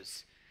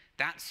cause.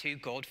 That's who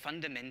God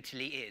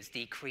fundamentally is,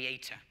 the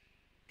creator,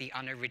 the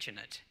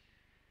unoriginate.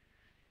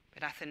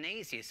 But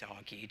Athanasius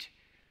argued,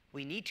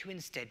 we need to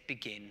instead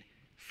begin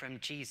from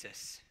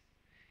Jesus,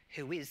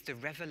 who is the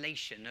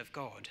revelation of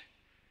God.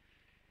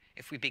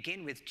 If we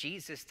begin with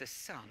Jesus the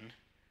Son,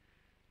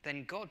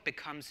 then God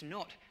becomes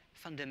not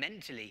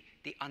fundamentally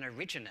the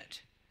unoriginate,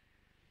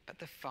 but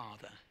the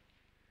Father,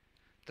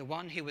 the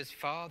one who was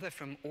Father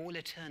from all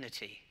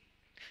eternity,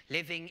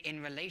 living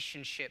in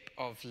relationship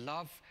of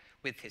love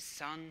with his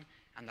Son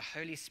and the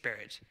Holy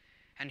Spirit,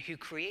 and who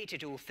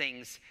created all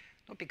things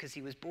not because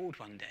he was bored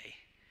one day,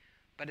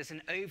 but as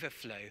an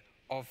overflow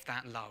of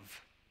that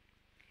love.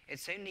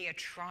 It's only a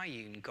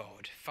triune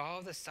God,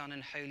 Father, Son,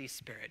 and Holy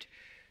Spirit,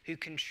 who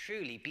can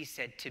truly be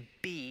said to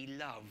be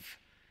love,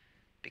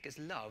 because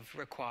love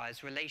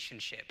requires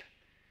relationship.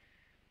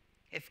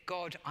 If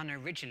God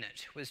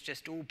unoriginate was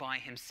just all by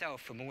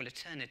himself from all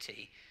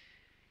eternity,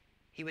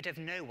 he would have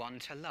no one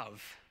to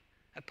love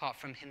apart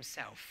from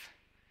himself.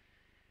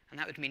 And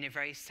that would mean a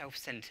very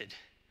self-centered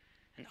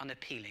and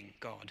unappealing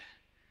God,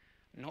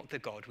 not the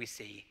God we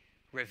see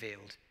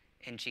revealed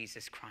in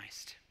Jesus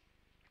Christ.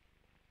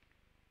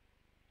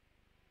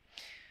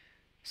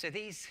 So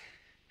these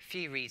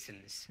few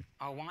reasons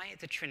are why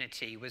the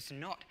Trinity was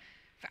not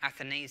for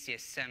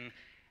Athanasius some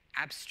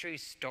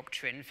abstruse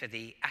doctrine for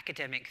the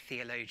academic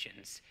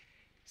theologians.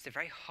 It's the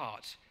very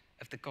heart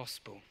of the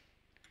gospel.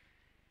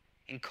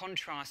 In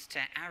contrast to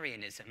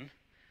Arianism,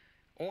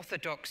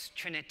 Orthodox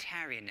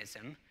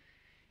Trinitarianism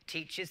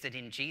teaches that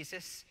in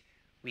Jesus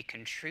we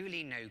can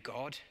truly know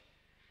God,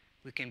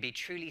 we can be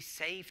truly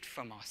saved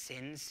from our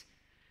sins,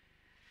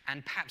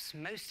 and perhaps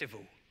most of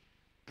all,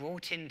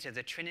 brought into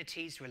the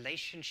Trinity's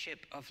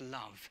relationship of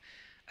love,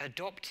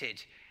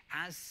 adopted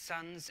as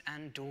sons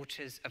and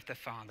daughters of the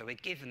Father. We're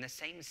given the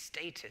same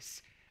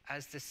status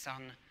as the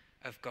Son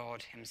of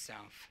God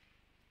himself.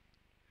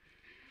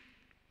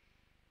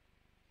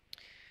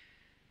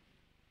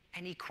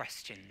 Any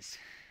questions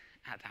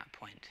at that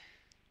point?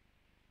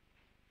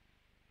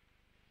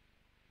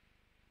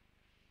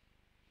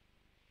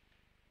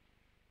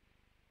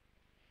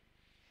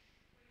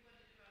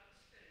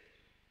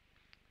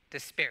 the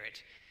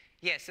Spirit.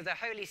 Yeah, so the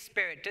Holy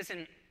Spirit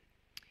doesn't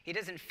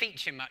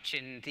feature much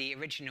in the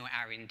original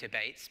Arian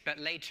debates, but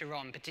later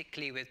on,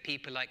 particularly with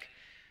people like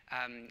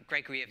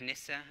Gregory of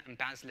Nyssa and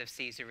Basil of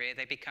Caesarea,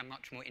 they become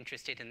much more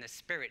interested in the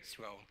Spirit's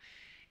role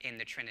in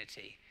the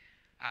Trinity.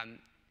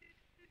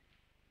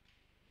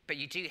 But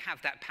you do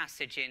have that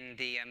passage in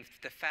the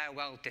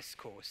farewell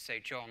discourse, so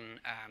John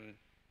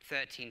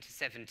 13 to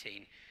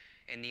 17,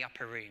 in the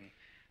upper room,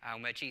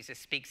 where Jesus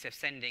speaks of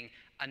sending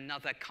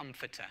another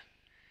comforter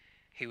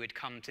who would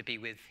come to be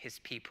with his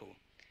people,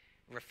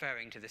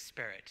 referring to the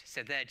Spirit.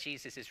 So there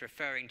Jesus is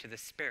referring to the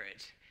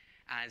Spirit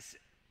as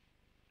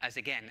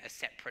again, a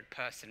separate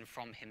person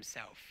from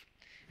himself.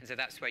 And so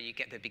that's where you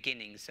get the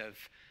beginnings of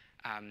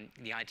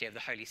the idea of the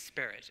Holy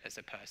Spirit as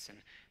a person.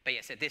 But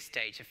yes, at this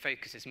stage, the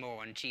focus is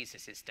more on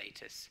Jesus'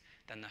 status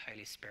than the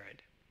Holy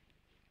Spirit.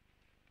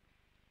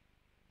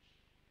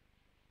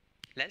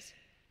 Les?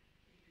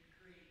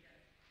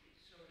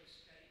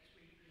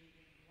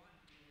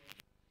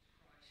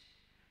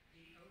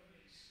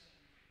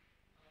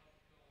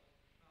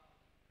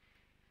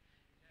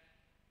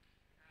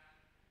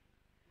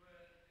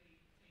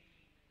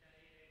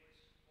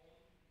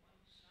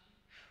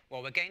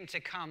 Well, we're going to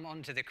come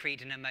onto the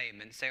creed in a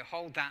moment, so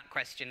hold that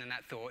question and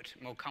that thought,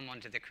 and we'll come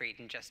onto the creed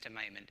in just a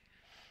moment.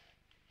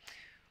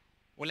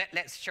 Well,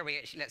 let's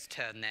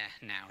turn there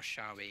now,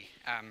 shall we?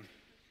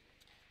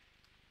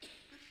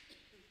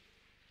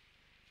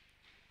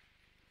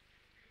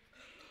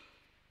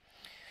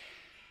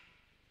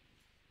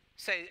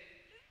 So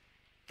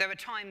there were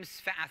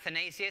times for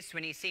Athanasius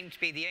when he seemed to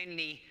be the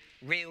only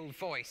real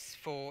voice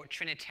for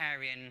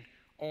Trinitarian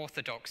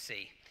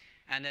orthodoxy,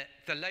 and at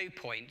the low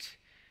point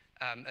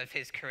of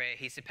his career,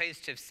 he's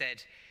supposed to have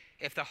said,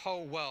 if the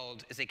whole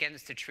world is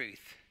against the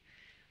truth,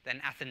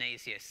 then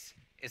Athanasius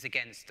is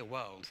against the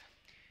world,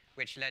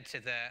 which led to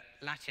the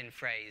Latin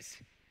phrase,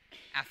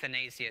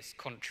 Athanasius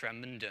contra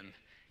mundum,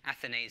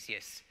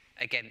 Athanasius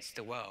against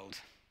the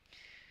world.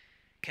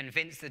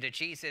 Convinced that a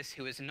Jesus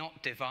who was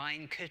not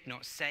divine, could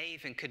not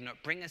save, and could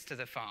not bring us to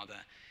the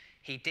Father,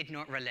 he did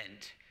not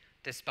relent,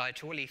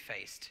 despite all he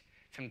faced,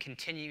 from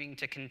continuing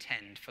to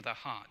contend for the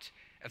heart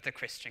of the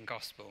Christian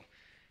gospel.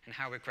 And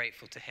how we're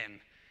grateful to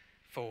him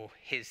for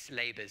his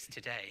labours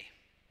today.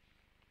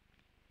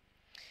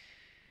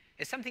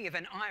 It's something of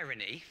an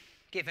irony,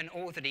 given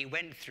all that he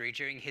went through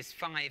during his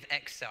 5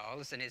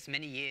 exiles and his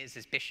many years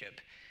as bishop,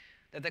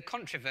 that the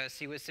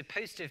controversy was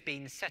supposed to have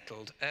been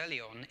settled early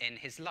on in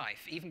his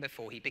life, even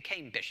before he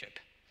became bishop.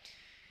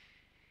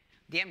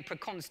 The Emperor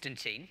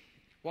Constantine,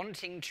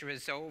 wanting to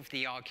resolve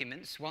the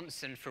arguments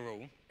once and for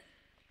all,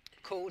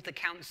 called the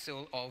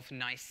Council of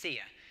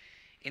Nicaea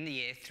in the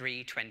year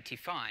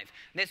 325.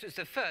 This was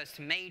the first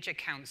major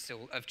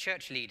council of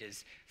church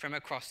leaders from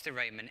across the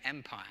Roman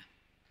Empire.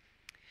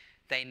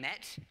 They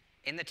met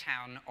in the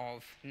town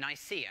of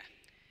Nicaea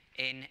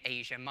in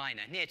Asia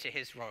Minor, near to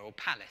his royal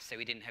palace, so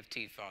he didn't have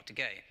too far to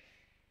go.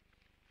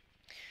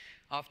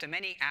 After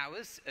many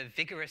hours of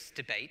vigorous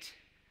debate,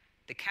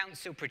 the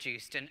council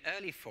produced an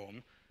early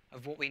form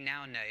of what we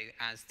now know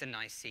as the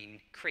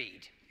Nicene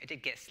Creed. It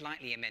did get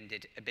slightly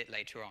amended a bit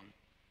later on.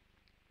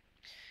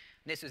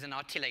 This was an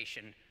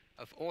articulation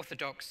of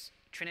Orthodox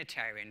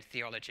Trinitarian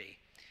theology.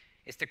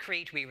 It's the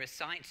creed we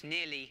recite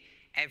nearly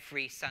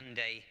every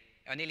Sunday,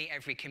 or nearly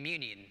every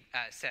communion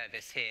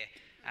service here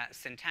at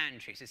St.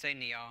 Andrew's. It's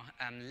only our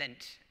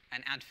Lent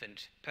and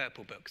Advent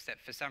purple books that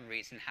for some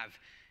reason have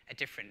a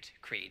different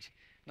creed.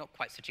 Not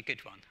quite such a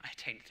good one, I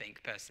don't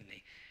think,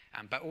 personally.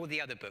 But all the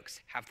other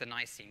books have the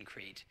Nicene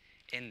Creed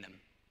in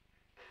them.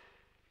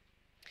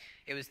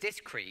 It was this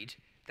creed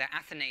that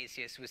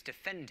Athanasius was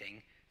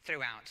defending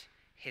throughout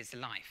his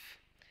life.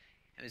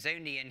 It was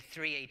only in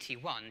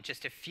 381,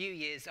 just a few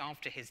years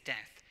after his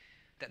death,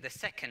 that the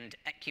Second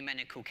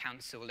Ecumenical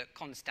Council at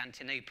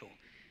Constantinople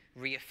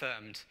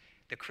reaffirmed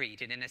the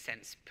creed and, in a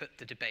sense, put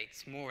the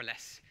debates more or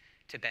less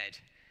to bed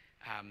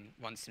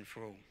once and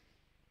for all.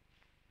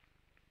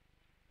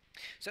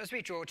 So as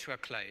we draw to a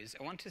close,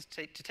 I want us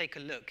to take a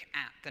look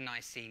at the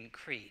Nicene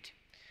Creed.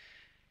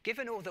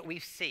 Given all that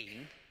we've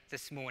seen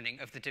this morning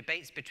of the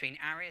debates between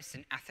Arius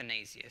and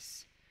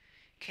Athanasius,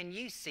 can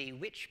you see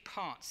which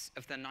parts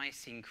of the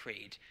Nicene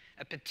Creed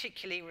are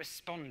particularly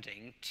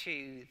responding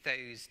to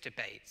those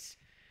debates?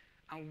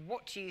 And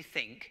what do you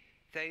think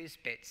those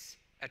bits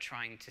are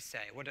trying to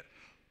say?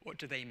 What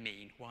do they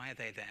mean? Why are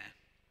they there?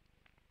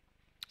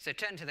 So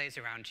turn to those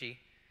around you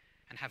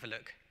and have a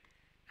look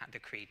at the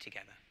creed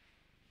together.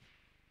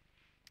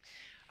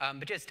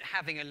 But just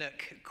having a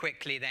look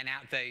quickly then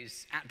at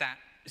that.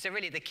 So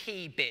really the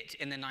key bit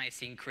in the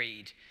Nicene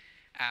Creed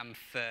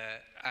for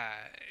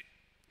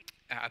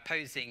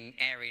opposing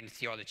Arian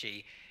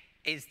theology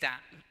is that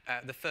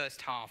the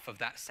first half of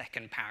that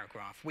second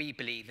paragraph. We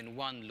believe in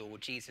one Lord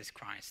Jesus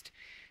Christ,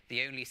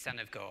 the only Son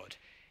of God,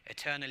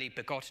 eternally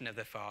begotten of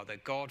the Father,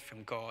 God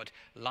from God,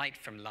 light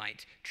from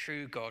light,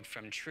 true God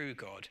from true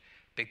God,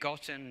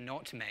 begotten,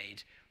 not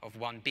made, of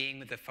one being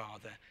with the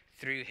Father.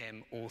 Through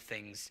him all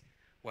things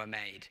were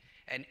made.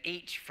 And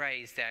each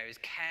phrase there is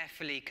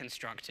carefully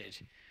constructed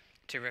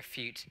to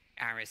refute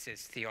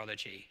Arius'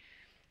 theology.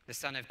 The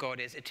Son of God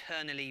is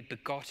eternally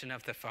begotten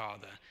of the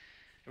Father.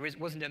 There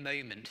wasn't a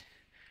moment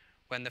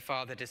when the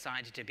Father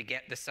decided to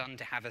beget the Son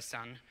to have a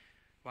son.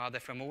 Rather,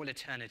 from all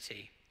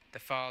eternity, the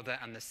Father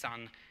and the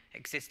Son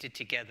existed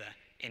together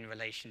in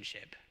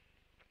relationship.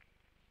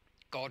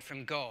 God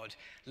from God,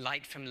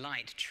 light from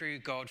light, true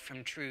God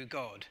from true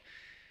God.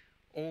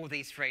 All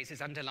these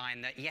phrases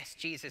underline that, yes,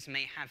 Jesus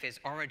may have his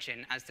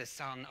origin as the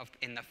Son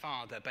in the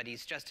Father, but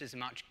he's just as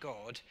much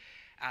God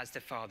as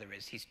the Father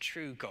is. He's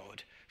true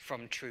God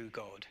from true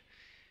God,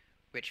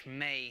 which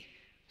may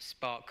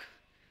spark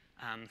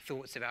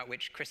thoughts about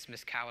which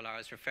Christmas carol I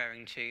was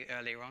referring to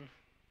earlier on.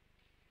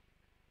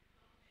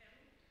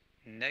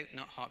 No,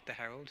 not Hark the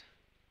Herald.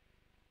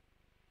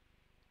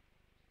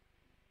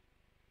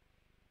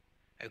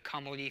 O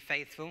come all ye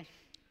faithful.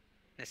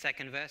 The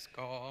second verse,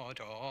 God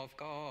of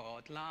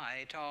God,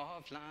 light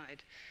of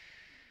light.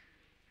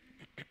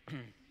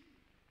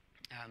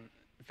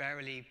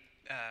 Verily,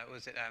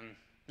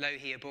 lo,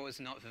 he abhors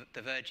not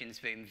the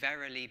virgin's womb,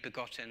 verily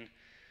begotten.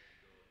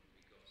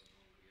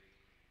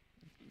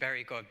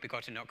 Very God,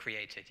 begotten, not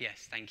created.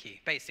 Yes, thank you.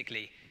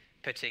 Basically,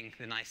 putting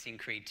the Nicene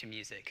Creed to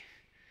music.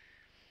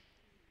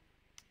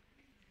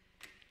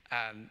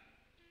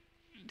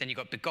 Then you've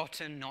got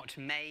begotten, not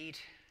made.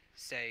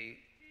 So,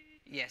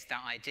 yes,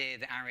 that idea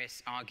that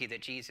Arius argued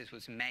that Jesus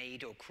was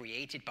made or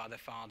created by the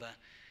Father,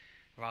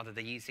 rather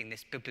than using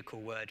this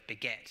biblical word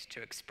beget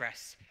to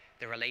express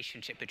the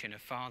relationship between a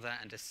father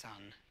and a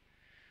son.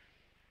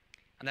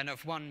 And then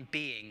of one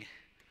being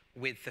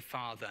with the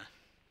Father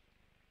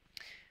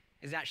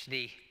is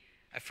actually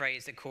a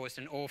phrase that caused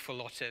an awful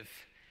lot of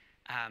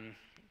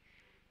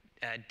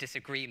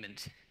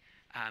disagreement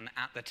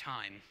at the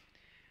time.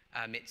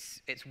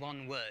 It's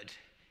one word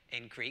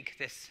in Greek,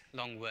 this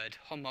long word,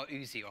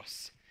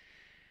 homoousios.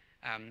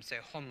 So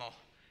homo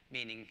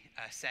meaning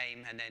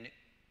same, and then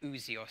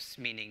ousios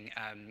meaning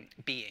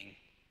being.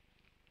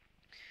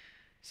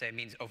 So it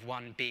means of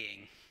one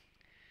being.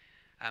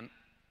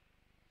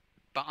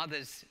 But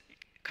others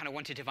kind of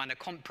wanted to find a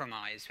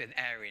compromise with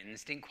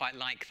Arians, didn't quite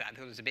like that,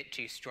 it was a bit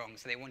too strong,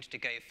 so they wanted to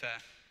go for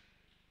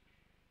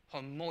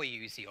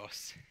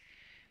homoousios,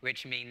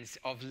 which means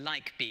of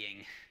like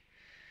being.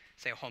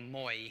 So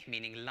homoi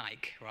meaning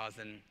like rather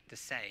than the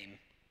same.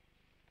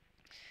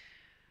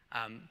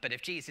 But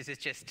if Jesus is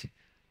just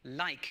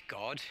like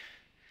God,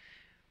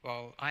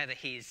 well, either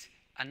he's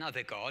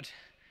another God,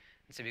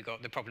 and so we've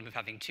got the problem of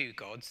having two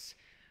gods,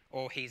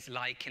 or he's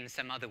like in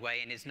some other way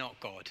and is not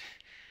God.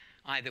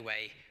 Either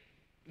way,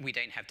 we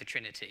don't have the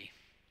Trinity.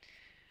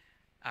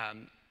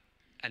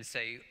 And so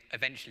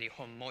eventually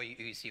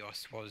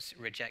homoousios was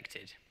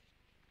rejected.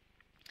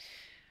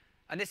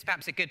 And this is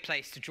perhaps a good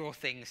place to draw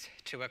things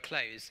to a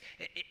close.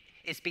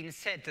 It's been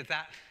said that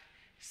that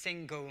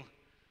single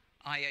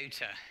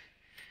iota,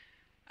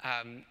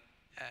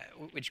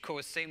 which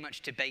caused so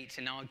much debate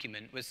and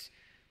argument, was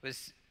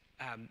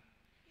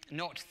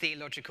not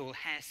theological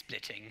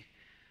hair-splitting,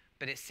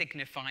 but it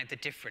signified the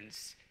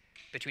difference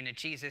between a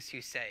Jesus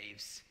who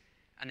saves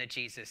and a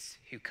Jesus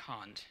who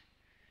can't.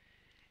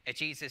 A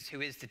Jesus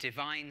who is the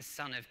divine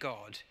Son of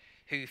God,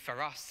 who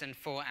for us and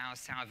for our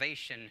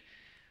salvation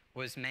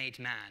was made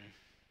man.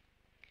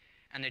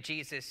 And a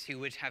Jesus who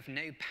would have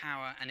no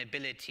power and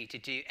ability to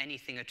do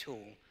anything at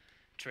all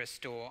to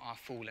restore our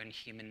fallen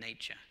human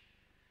nature.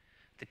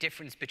 The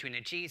difference between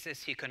a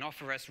Jesus who can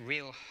offer us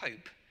real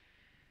hope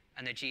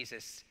and a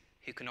Jesus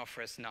who can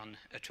offer us none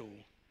at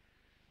all.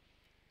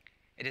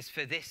 It is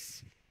for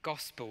this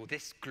gospel,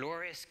 this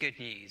glorious good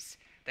news,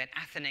 that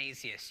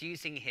Athanasius,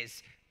 using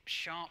his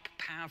sharp,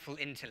 powerful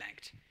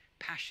intellect,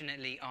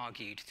 passionately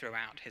argued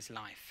throughout his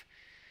life.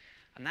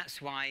 And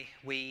that's why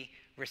we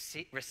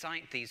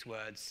recite these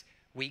words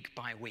week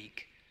by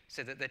week,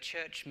 so that the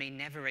church may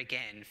never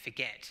again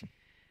forget,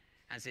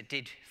 as it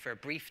did for a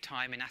brief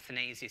time in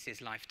Athanasius'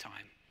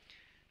 lifetime,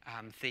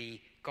 the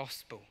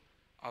gospel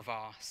of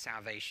our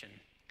salvation,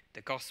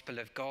 the gospel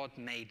of God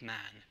made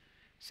man,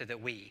 so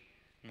that we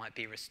might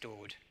be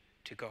restored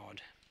to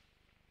God.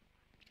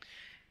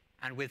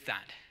 And with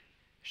that,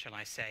 shall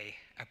I say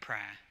a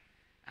prayer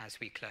as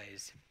we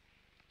close?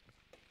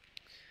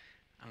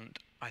 And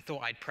I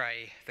thought I'd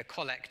pray the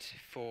collect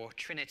for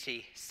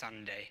Trinity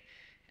Sunday.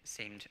 It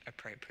seemed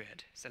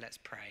appropriate, so let's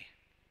pray.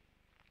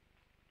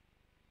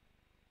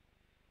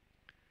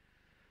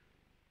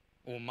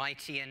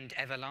 Almighty and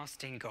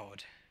everlasting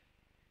God,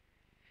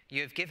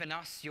 you have given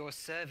us your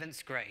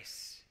servants'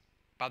 grace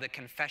by the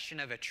confession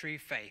of a true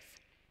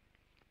faith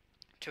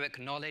to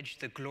acknowledge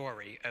the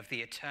glory of the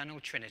eternal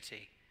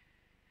Trinity,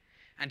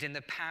 and in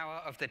the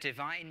power of the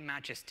divine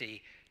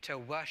majesty to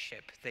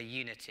worship the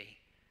unity.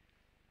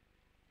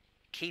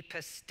 Keep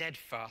us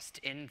steadfast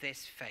in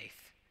this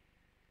faith,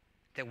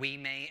 that we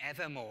may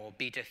evermore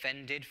be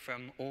defended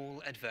from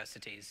all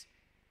adversities.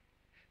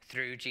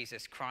 Through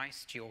Jesus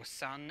Christ, your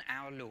Son,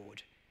 our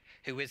Lord,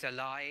 who is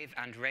alive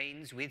and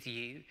reigns with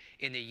you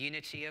in the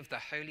unity of the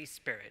Holy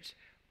Spirit,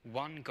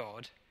 one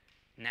God,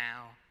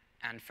 now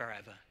and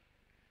forever.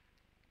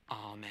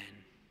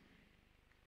 Amen.